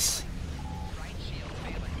points. Right shield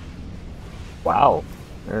failing. Wow,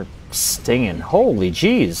 they're stinging. Holy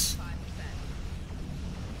jeez. 5%.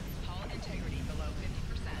 Hull integrity below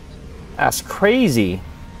 50%. That's crazy.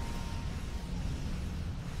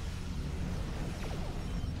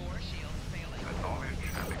 4 shields failing. The knowledge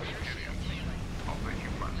and experience of the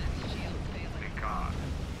human Left shield failing. Picard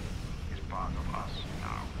is part of us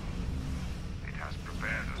now. It has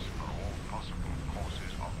prepared us for all possible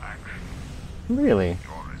courses of action. Really?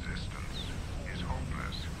 Your resistance is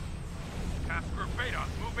hopeless. Task Group Beta,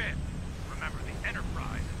 move in. Remember, the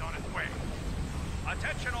Enterprise is on its way.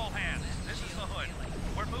 Attention all hands, this is the Hood.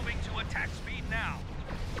 We're moving to attack speed now.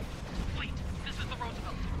 Fleet, this is the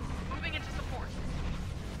Roosevelt. Moving into support.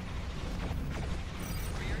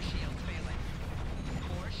 Rear shield failing.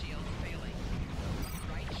 4 shields failing.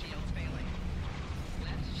 Right shield failing.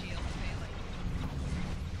 Left shield failing.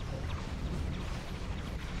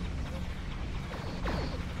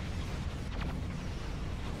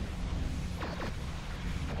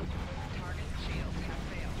 Target shields have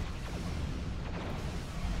failed.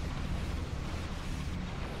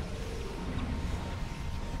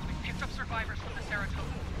 We've picked up survivors from the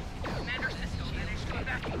Saratoga. Commander Sisko managed to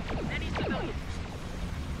evacuate many civilians.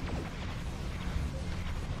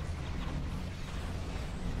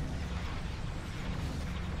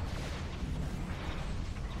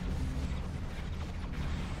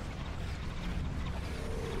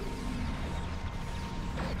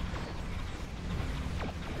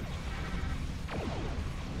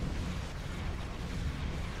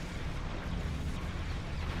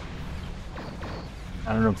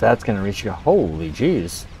 I don't know if that's gonna reach you. Holy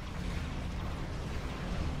jeez.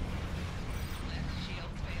 Left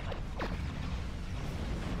shield failing.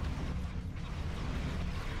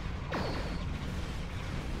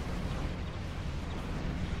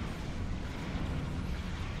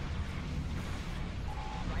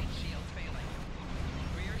 Right shield failing.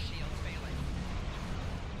 Rear shield failing.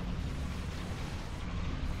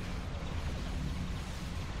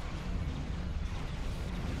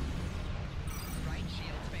 Right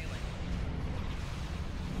shield failing.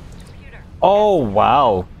 Computer. Oh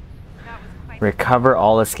wow. That was quite Recover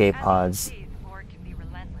all escape As you pods. can see, the Borg can be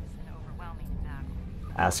relentless and overwhelming in battle.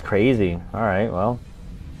 That's crazy. Alright, well.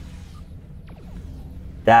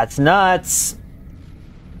 That's nuts.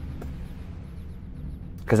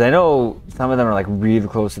 Because I know some of them are like really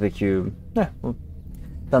close to the cube. Yeah, well,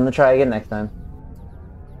 tell them to try again next time.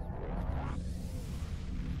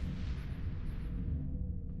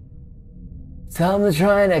 Tell them to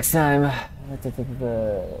try next time. I think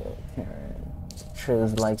the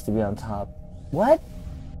Triz likes to be on top. What?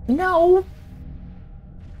 No.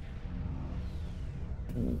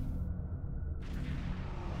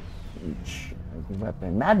 Each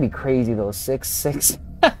weapon. That'd be crazy though. 6.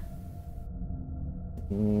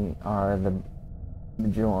 We are the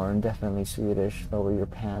Bjorn, definitely Swedish. Lower your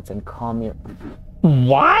pants and calm your.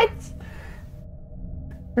 What?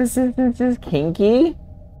 Resistance is kinky?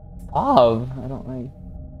 I don't like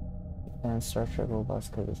and Star Trek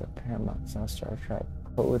Roblox because it's a Paramount. It's not Star Trek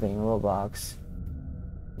clothing Roblox.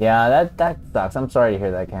 Yeah, that sucks. I'm sorry to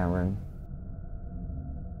hear that, Cameron.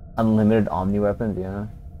 Unlimited Omni weapons, yeah.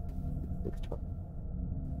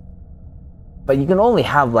 But you can only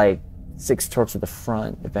have like 6 torps at the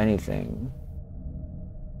front, if anything.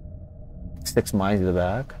 6 mines at the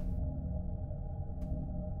back.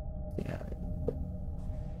 Yeah.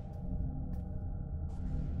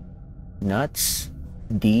 Nuts?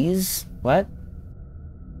 These? What?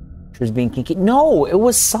 She was being kinky? No, it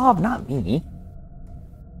was Sob, not me.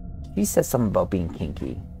 She said something about being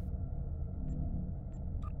kinky.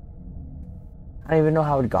 I don't even know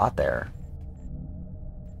how it got there.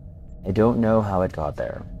 I don't know how it got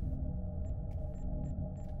there.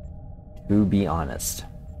 To be honest.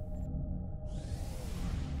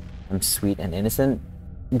 I'm sweet and innocent.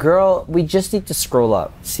 Girl, we just need to scroll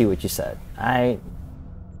up, see what you said.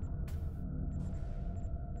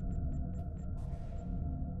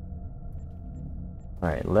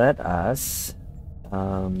 Alright, let us...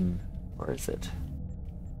 where is it?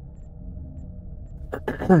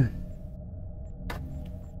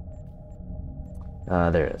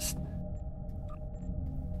 There it is.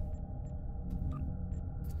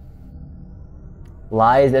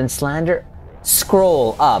 Lies and slander?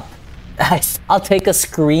 Scroll up. I'll take a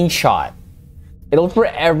screenshot. It'll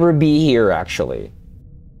forever be here, actually.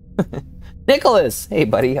 Nicholas! Hey,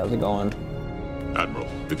 buddy, how's it going? Admiral,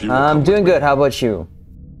 if you I'm doing good. How about you?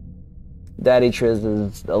 Daddy Triz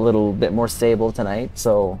is a little bit more stable tonight,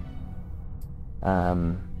 so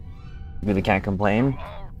really can't complain.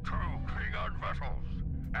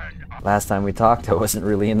 Last time we talked, I wasn't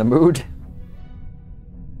really in the mood.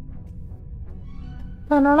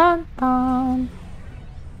 Imagine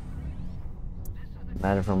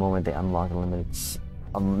for a moment they unlock unlimited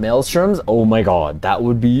maelstroms. Oh my god, that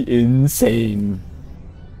would be insane.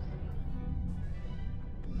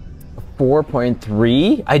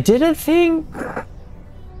 4.3? I didn't think.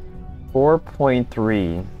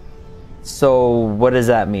 4.3. So what does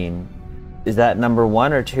that mean? Is that number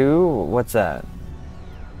 1 or 2? What's that?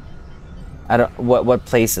 I don't. What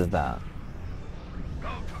place is that? Go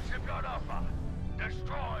to Shipyard Alpha.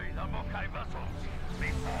 Destroy the Mokai vessels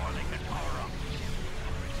before they can power up.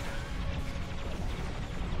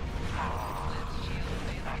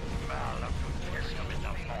 The smell of deuterium in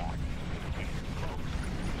the fog.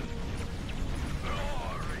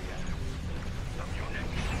 Glorious. The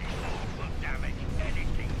munitions will damage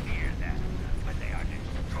anything near them when they are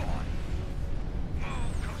destroyed.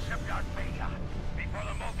 Move to Shipyard Beta before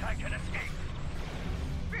the Mokai can escape.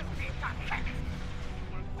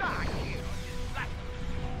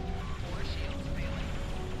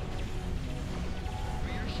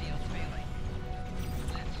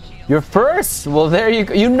 You're first? Well, there you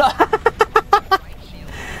go. You know.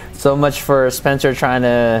 So much for Spencer trying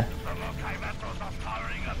to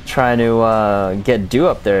get Dew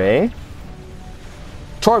up there, eh?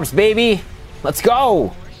 Torps, baby! Let's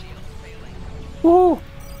go! Woo!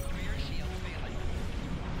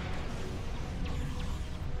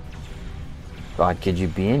 God, could you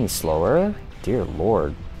be any slower? Dear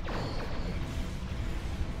Lord.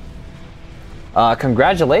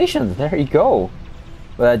 Congratulations, there you go.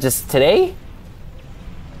 Just today?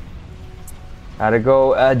 Gotta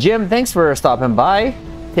go. Jim, thanks for stopping by.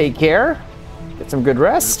 Take care. Get some good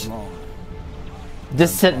rest.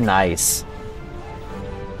 Just sit nice.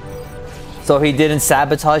 So he didn't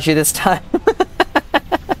sabotage you this time?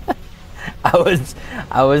 I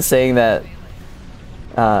was saying that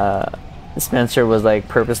Spencer was like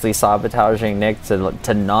purposely sabotaging Nick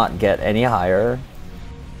to not get any higher.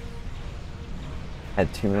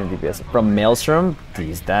 At 2 million DPS from Maelstrom.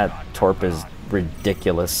 Geez, that torp is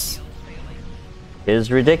ridiculous. Is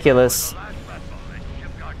ridiculous.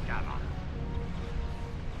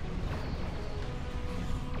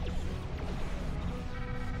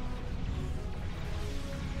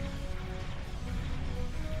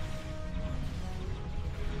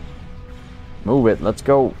 Move it. Let's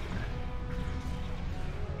go.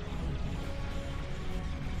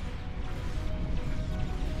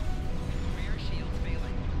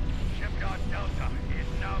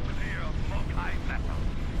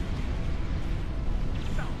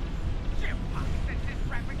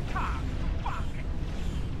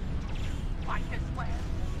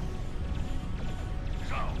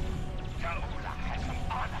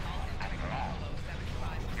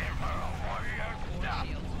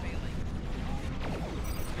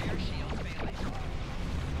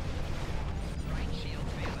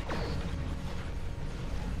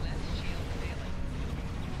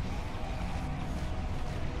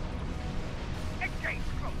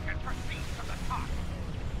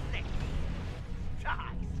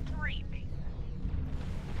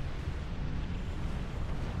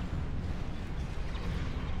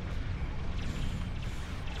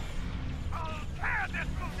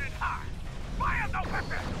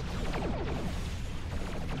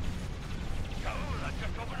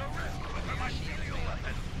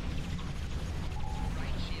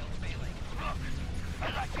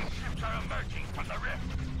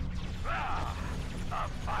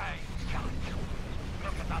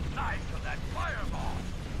 size of that fireball.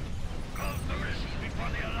 Close the rift before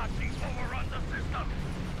the Alachis overrun the system.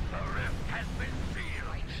 The rift has been sealed.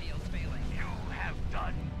 Right shield's failing. You have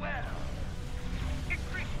done well.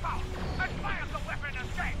 Increase power and fire the weapon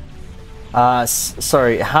escape.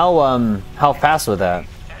 Sorry. How fast was that?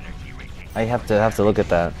 Energy reaching I have to look at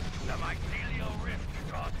that. the mycelial rift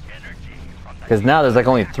draws energy from the Because now there's like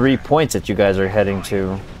only 3 points that you guys are heading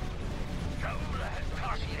to. Solar has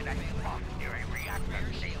targeted a spot near a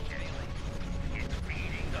reactor station. It's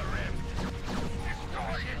feeding the rift.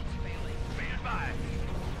 Destroy it. Be advised.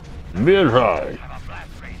 Mid-high. Have a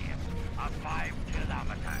blast radius of 5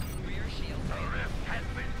 kilometers. Rear shield The failing. rift has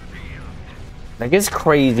been sealed. Like, it's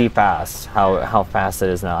crazy fast how fast it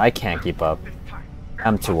is now. I can't keep up. This time,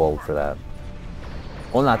 I'm too old for that.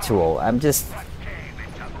 Well, not too old. I'm just... came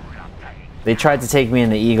into Ulate. They tried to take me in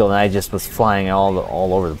the Eagle and I just was flying all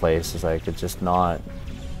over the place. It's like, it's just not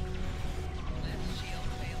Left shield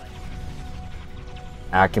failing.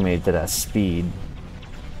 acclimated to that speed.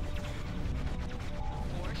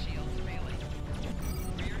 4 shields failing.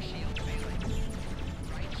 Rear shield failing.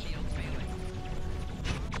 Right shield failing.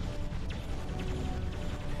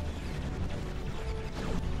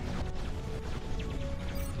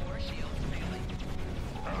 4 shields failing.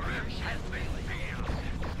 Rear shield failing.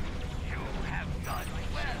 You have done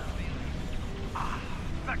well. Ah,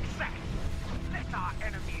 success. Let our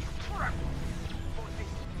enemies tremble. For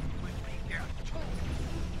this will be their tomb.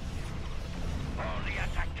 Only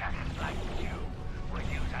attackers like you will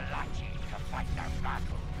use Alachi to fight their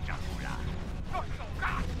battle, Jahula. Not so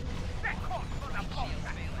God. They're caught for the Shield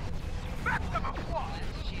combat. failing. Maximum force.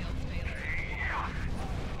 Left shield failing. Yeah.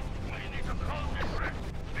 We need to close this rift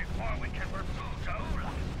before we can pursue Jahula.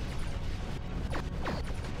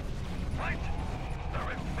 Fight! The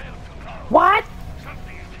rift failed to close. What?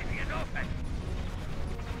 Something is keeping it open.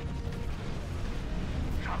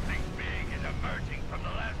 Something big is emerging from the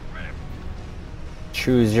last rift.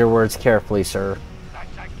 Choose your words carefully, sir. That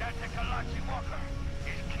gigantic Alachi walker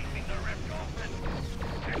is keeping the rift open.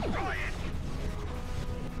 Destroy it!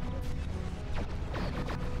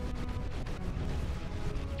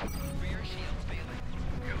 Rear shields failing.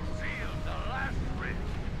 You sealed the last rift.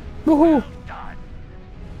 Woohoo! Done.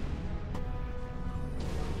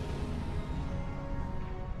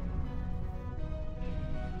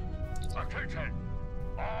 Attention!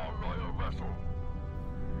 All loyal vessels.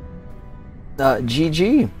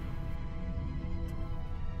 GG.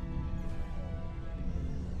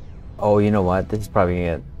 Oh, you know what? This is probably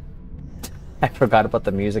it. I forgot about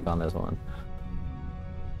the music on this one.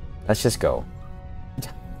 Let's just go.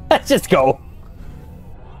 Let's just go.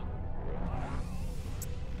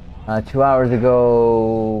 2 hours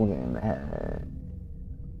ago.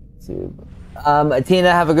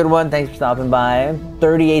 Tina, have a good one. Thanks for stopping by.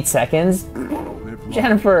 38 seconds.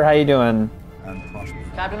 Jennifer, how you doing?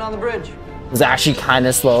 Captain on the bridge. It was actually kind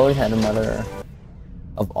of slow. We had another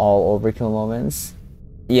of all overkill moments.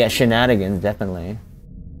 Yeah, shenanigans, definitely.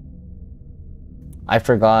 I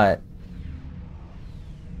forgot.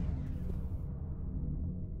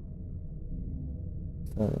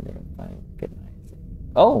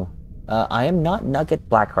 Oh, I am not Nugget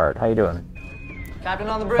Blackheart. How you doing? Captain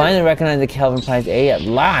on the bridge. Finally recognize the Kelvin Prize A at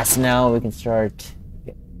last. Now we can start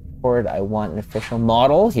forward. I want an official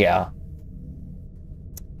model. Yeah.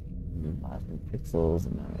 Pixels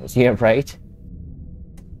and numbers. Yeah, right.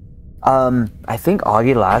 I think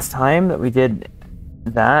Augie last time that we did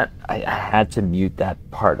that, I had to mute that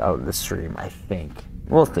part out of the stream. I think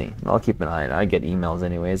we'll see. I'll keep an eye on it. I get emails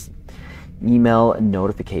anyways, email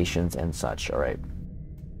notifications and such. All right.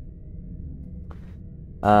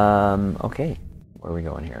 Okay, where are we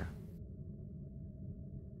going here?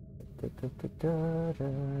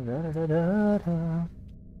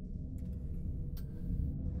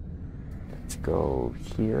 Let's go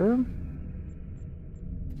here.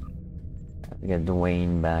 We got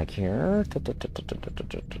Dwayne back here.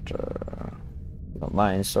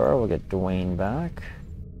 Lion Star, we'll get Dwayne back.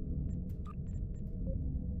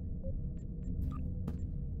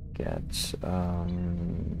 Get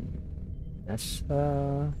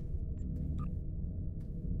Nessa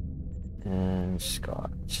and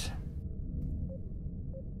Scott.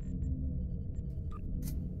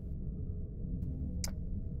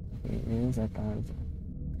 Is that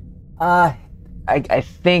I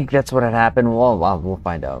think that's what had happened. Well, we'll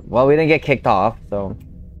find out. Well, we didn't get kicked off, so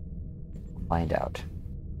we'll find out.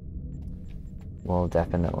 We'll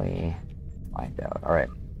definitely find out. All right.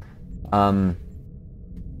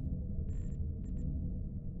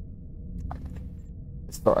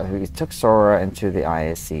 We took Sora into the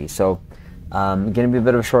ISC, so gonna be a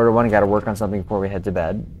bit of a shorter one. Got to work on something before we head to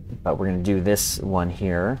bed. but we're gonna do this one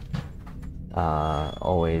here.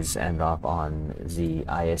 Always end off on the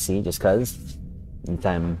ISE just cause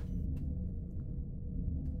anytime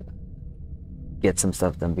get some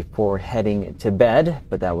stuff done before heading to bed.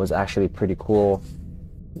 But that was actually pretty cool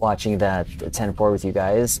watching that 10-4 with you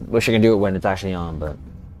guys. Wish I could do it when it's actually on, but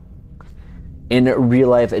in real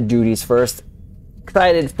life duties first.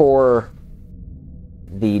 Excited for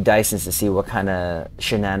the Dysons to see what kind of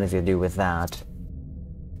shenanigans they do with that.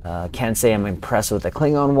 Can't say I'm impressed with the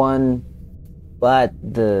Klingon one, but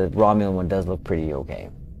the Romulan one does look pretty okay.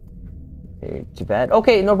 Okay, too bad.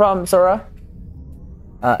 Okay, no problem, Sora.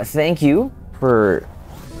 Thank you for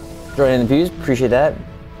joining the views. Appreciate that.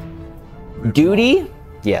 Duty?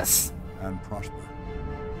 Yes. And prosper.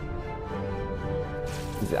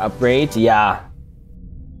 Upgrades? Yeah.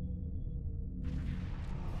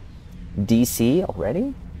 DC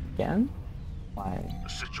already? Again? Why? The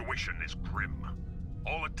situation is grim.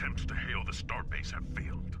 All attempts to hail the starbase have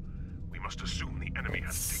failed. We must assume the enemy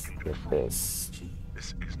has taken control. This.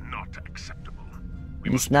 This is not acceptable.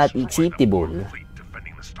 It's not acceptable. Fleet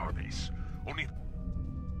defending the starbase. Only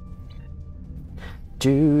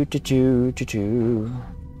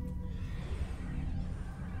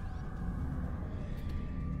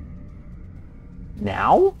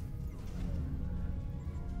Now?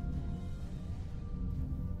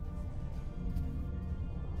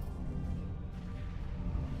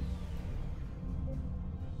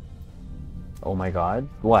 Oh my god.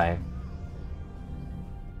 Why?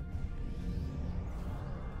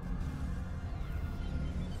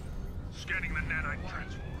 scanning the nanite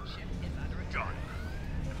transformer. Done.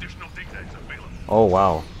 Additional data is available. Oh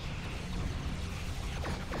wow.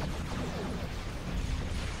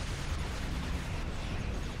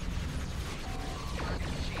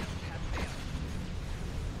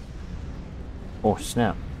 Oh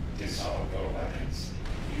snap. Disarm your weapons.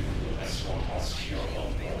 You will escort us to your own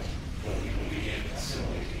world, where we will begin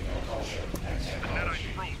assimilating your culture and The technology.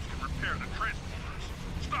 nanite probes can repair the transformers.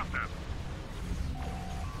 Stop them.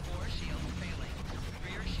 Four shields failing.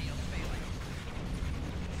 Rear shield failing.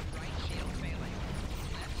 Right shield failing.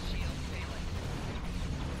 Left shield failing.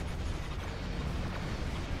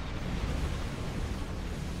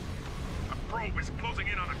 A probe is closing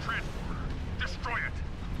in on a transformer. Destroy it.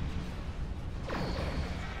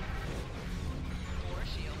 Four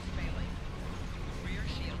shields failing. Rear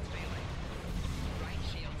shields failing. Right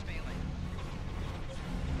shields failing.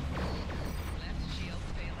 Left shield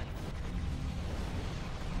failing.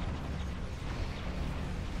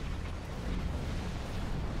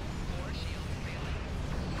 Four shields failing.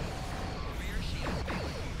 Rear shields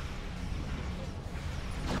failing.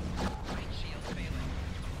 Right shield failing.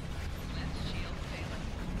 Left shield failing.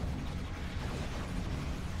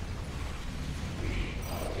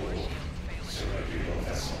 Four shields failing. Surrender your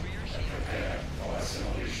vessel Rear and shield prepare for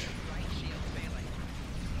assimilation. Right shield failing.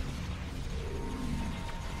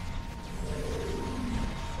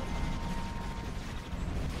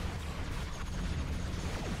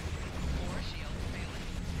 Four shields failing.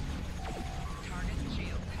 Target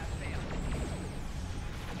shields have failed.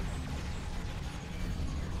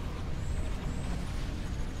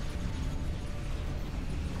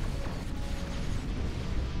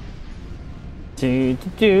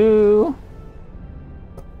 Do.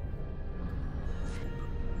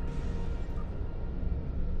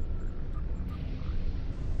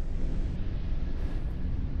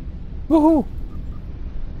 Woohoo!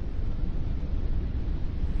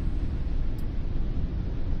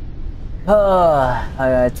 I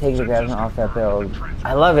gotta take the guys off that build.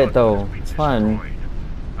 I love it though. It's fun.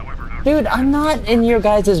 Dude, I'm not in your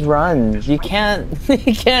guys' runs. You can't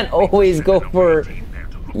you can't always go for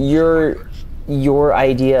your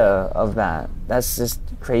idea of that. That's just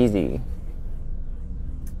crazy.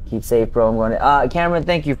 Keep safe, bro. I'm going to Cameron,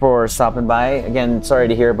 thank you for stopping by. Again, sorry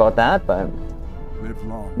to hear about that, but Live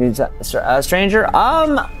long. stranger,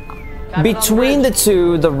 between the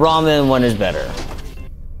two, the ramen one is better.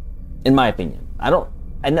 In my opinion. I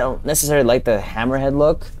don't necessarily like the hammerhead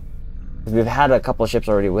look. We've had a couple ships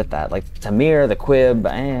already with that, like Tamir, the Quib,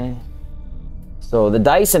 So the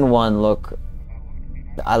Dyson one look,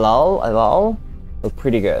 the Alal look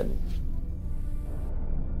pretty good.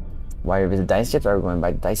 Why visit Dyson ships? Are we going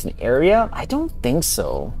by Dyson area? I don't think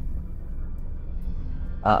so.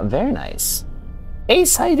 Very nice.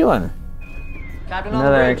 Ace, how you doing? Captain on the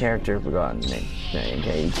Another bridge. character forgotten.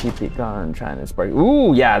 Okay, keep it going, trying to spark.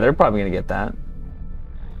 Ooh, yeah, they're probably gonna get that.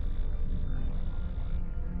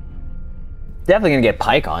 Definitely gonna get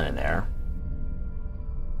Pycon in there.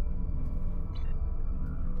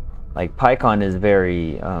 Like Pycon is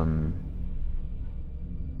very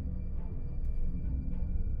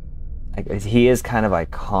He is kind of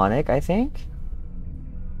iconic, I think.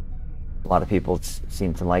 A lot of people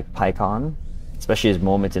seem to like Pycon, especially his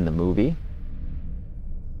moment in the movie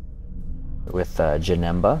with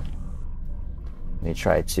Janemba. They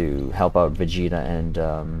tried to help out Vegeta and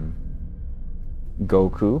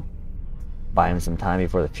Goku, buy him some time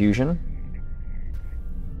before the fusion.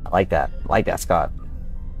 I like that. I like that, Scott.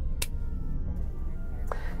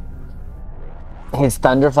 His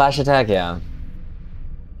Thunder Flash attack, yeah.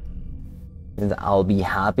 I'll be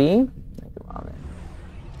happy.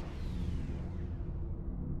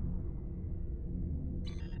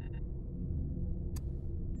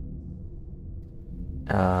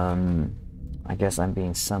 I guess I'm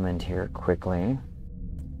being summoned here quickly.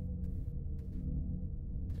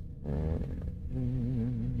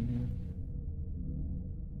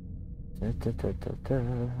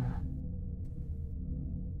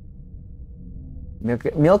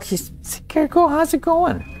 Milky Kirko, how's it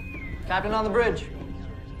going? Captain on the bridge.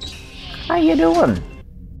 How you doing?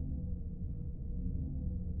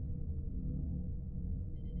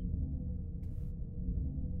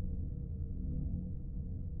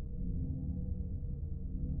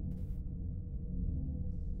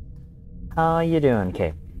 How you doing?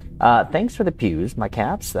 Okay. Thanks for the pews, my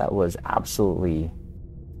caps. That was absolutely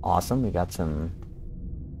awesome. We got some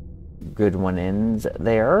good one-ins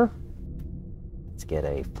there. Let's get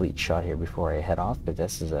a fleet shot here before I head off, but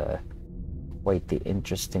this is quite the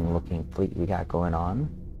interesting looking fleet we got going on.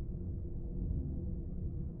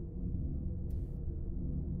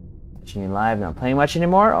 Watching you live, not playing much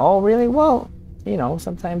anymore? Oh, really? Well, you know,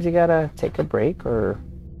 sometimes you gotta take a break or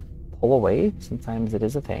pull away. Sometimes it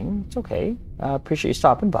is a thing. It's okay. Appreciate you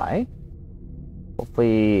stopping by.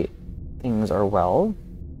 Hopefully things are well,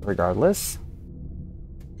 regardless.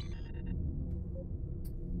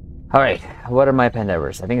 Alright, what are my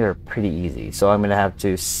endeavors? I think they're pretty easy. So I'm going to have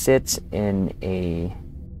to sit in a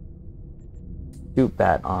shoot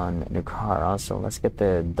bat on Nukara. So let's get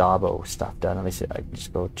the Dabo stuff done. At least I can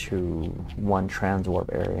just go to one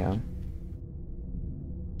transwarp area.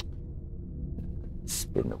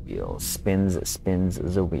 Spin the wheel. Spins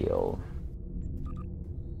the wheel.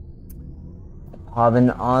 Haven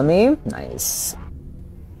on me. Nice.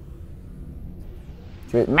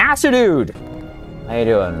 Master Dude! How you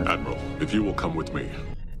doing? Admiral, if you will come with me.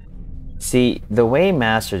 See, the way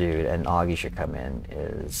Master Dude and Augie should come in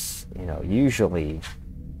is, you know, usually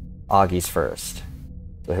Augie's first.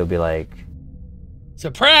 So he'll be like,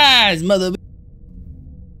 surprise, mother.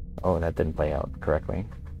 Oh, that didn't play out correctly.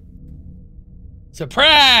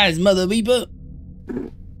 Surprise, mother beeper.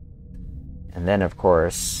 And then, of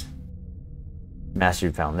course, Master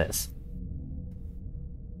Dude found this.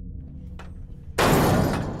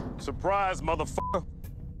 Surprise, motherfucker.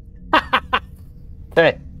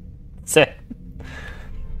 That's it.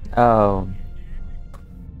 Oh.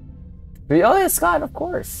 Oh, yeah, Scott, of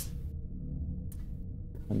course.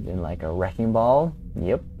 Something like a wrecking ball.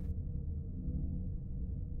 Yep.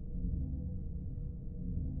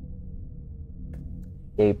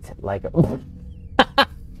 Shaped like a...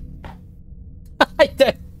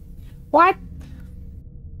 What?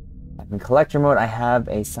 In collector mode, I have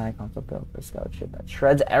a side console built for scout ship that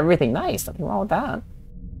shreds everything. Nice. Nothing wrong with that.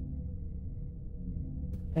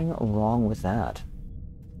 Nothing wrong with that.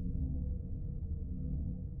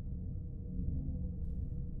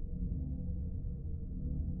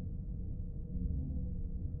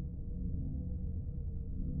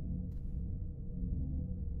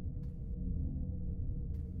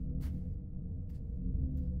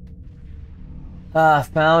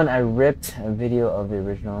 I ripped a video of the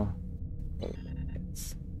original.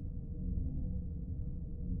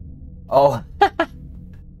 Oh.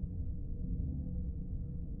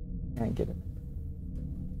 Can't get it.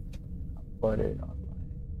 Put it on my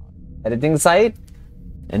editing site.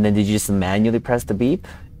 And then did you just manually press the beep?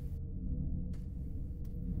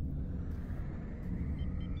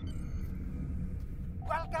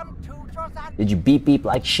 Welcome to TriZander. Did you beep beep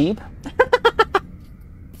like sheep?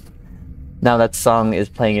 Now that song is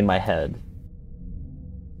playing in my head.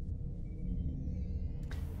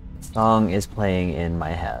 Song is playing in my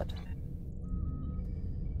head.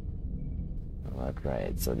 Look,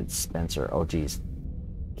 right, so did Spencer. Oh, geez.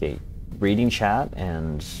 Okay, reading chat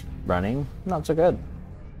and running, not so good.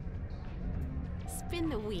 Spin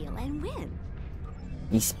the wheel and win.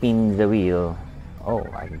 He spins the wheel. Oh,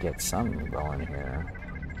 I can get some going here.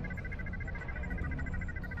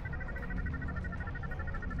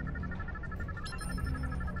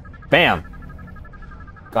 Bam!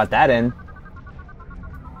 Got that in.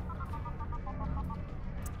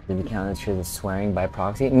 Did we count this as swearing by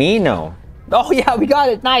proxy? Me? No. Oh yeah, we got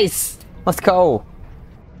it! Nice! Let's go!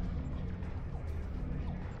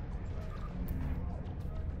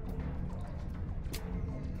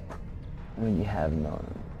 when you have no.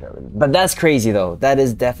 But that's crazy though. That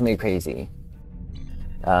is definitely crazy.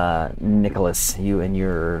 Nicholas, you and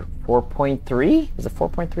your 4.3? Is it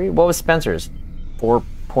 4.3? What was Spencer's?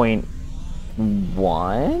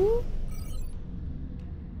 4.1?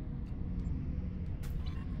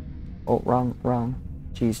 Oh, wrong.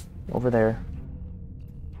 Jeez, over there.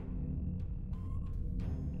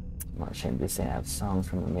 I'm not ashamed to say I have songs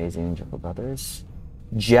from Amazing Jackal Brothers.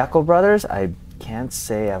 Jackal Brothers? I can't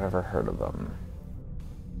say I've ever heard of them.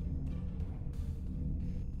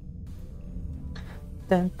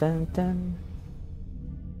 Dun, dun, dun.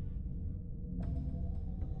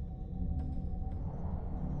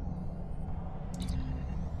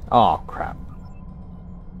 Oh, crap.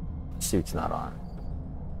 Suit's not on.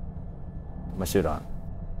 My suit on.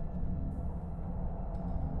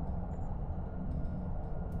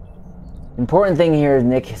 Important thing here is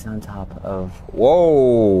Nick is on top of...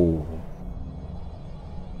 Whoa!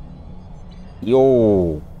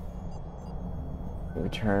 Yo!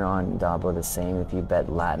 Return on Dabo the same if you bet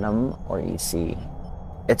Latinum or EC.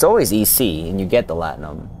 It's always EC and you get the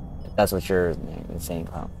Latinum. If that's what you're saying,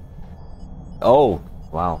 Clown. Oh,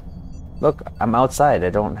 wow. Look, I'm outside. I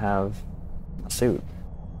don't have a suit.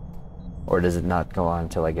 Or does it not go on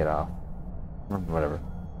until I get off? Whatever.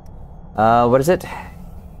 What is it?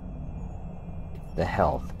 The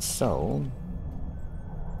health. So...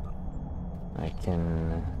 I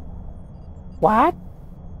can... What?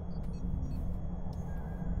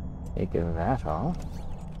 Take that off.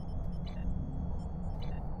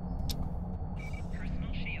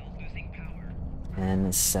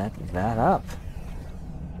 And set that up.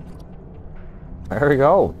 There we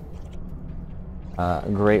go. A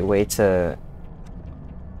great way to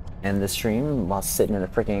end the stream while sitting in a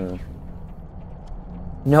freaking...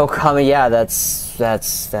 No comment. Yeah, that's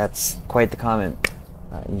quite the comment.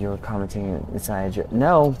 You're commenting inside your...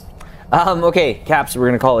 No. Okay, Caps, we're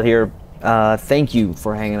gonna call it here. Thank you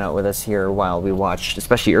for hanging out with us here while we watched,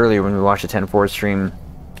 especially earlier when we watched the 10-4 stream.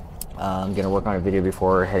 I'm gonna work on a video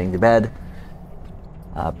before heading to bed.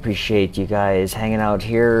 Appreciate you guys hanging out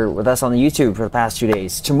here with us on the YouTube for the past 2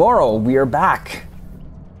 days. Tomorrow we are back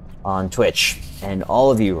on Twitch, and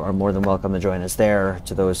all of you are more than welcome to join us there.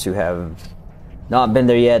 To those who have not been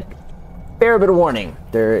there yet, bear a bit of warning.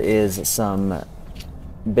 There is some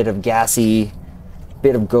bit of gassy,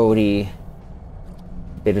 bit of goaty,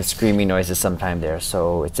 bit of screaming noises sometime there,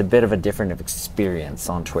 so it's a bit of a different experience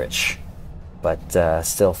on Twitch, but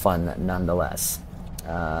still fun nonetheless.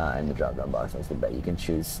 In the drop down box, I bet you can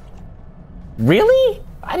choose. Really?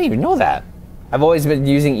 I didn't even know that. I've always been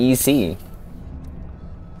using EC.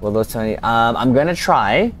 Well, those Tony, I'm gonna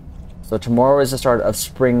try. So tomorrow is the start of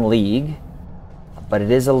Spring League, but it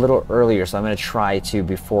is a little earlier, so I'm gonna try to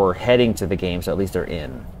before heading to the game, so at least they're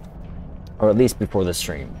in, or at least before the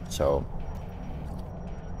stream. So,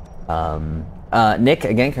 Nick,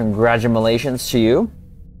 again, congratulations to you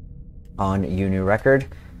on your new record.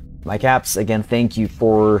 My Caps, again, thank you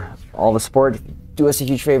for all the support. Do us a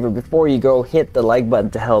huge favor before you go, hit the like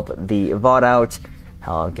button to help the VOD out.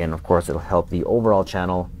 Again, of course, it'll help the overall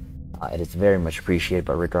channel. It is very much appreciated,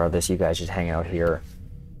 but regardless, you guys just hanging out here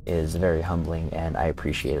is very humbling, and I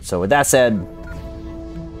appreciate it. So with that said,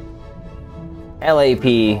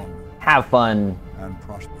 LAP, have fun, and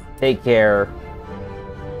prosper. take care.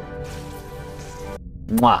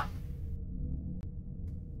 Mwah.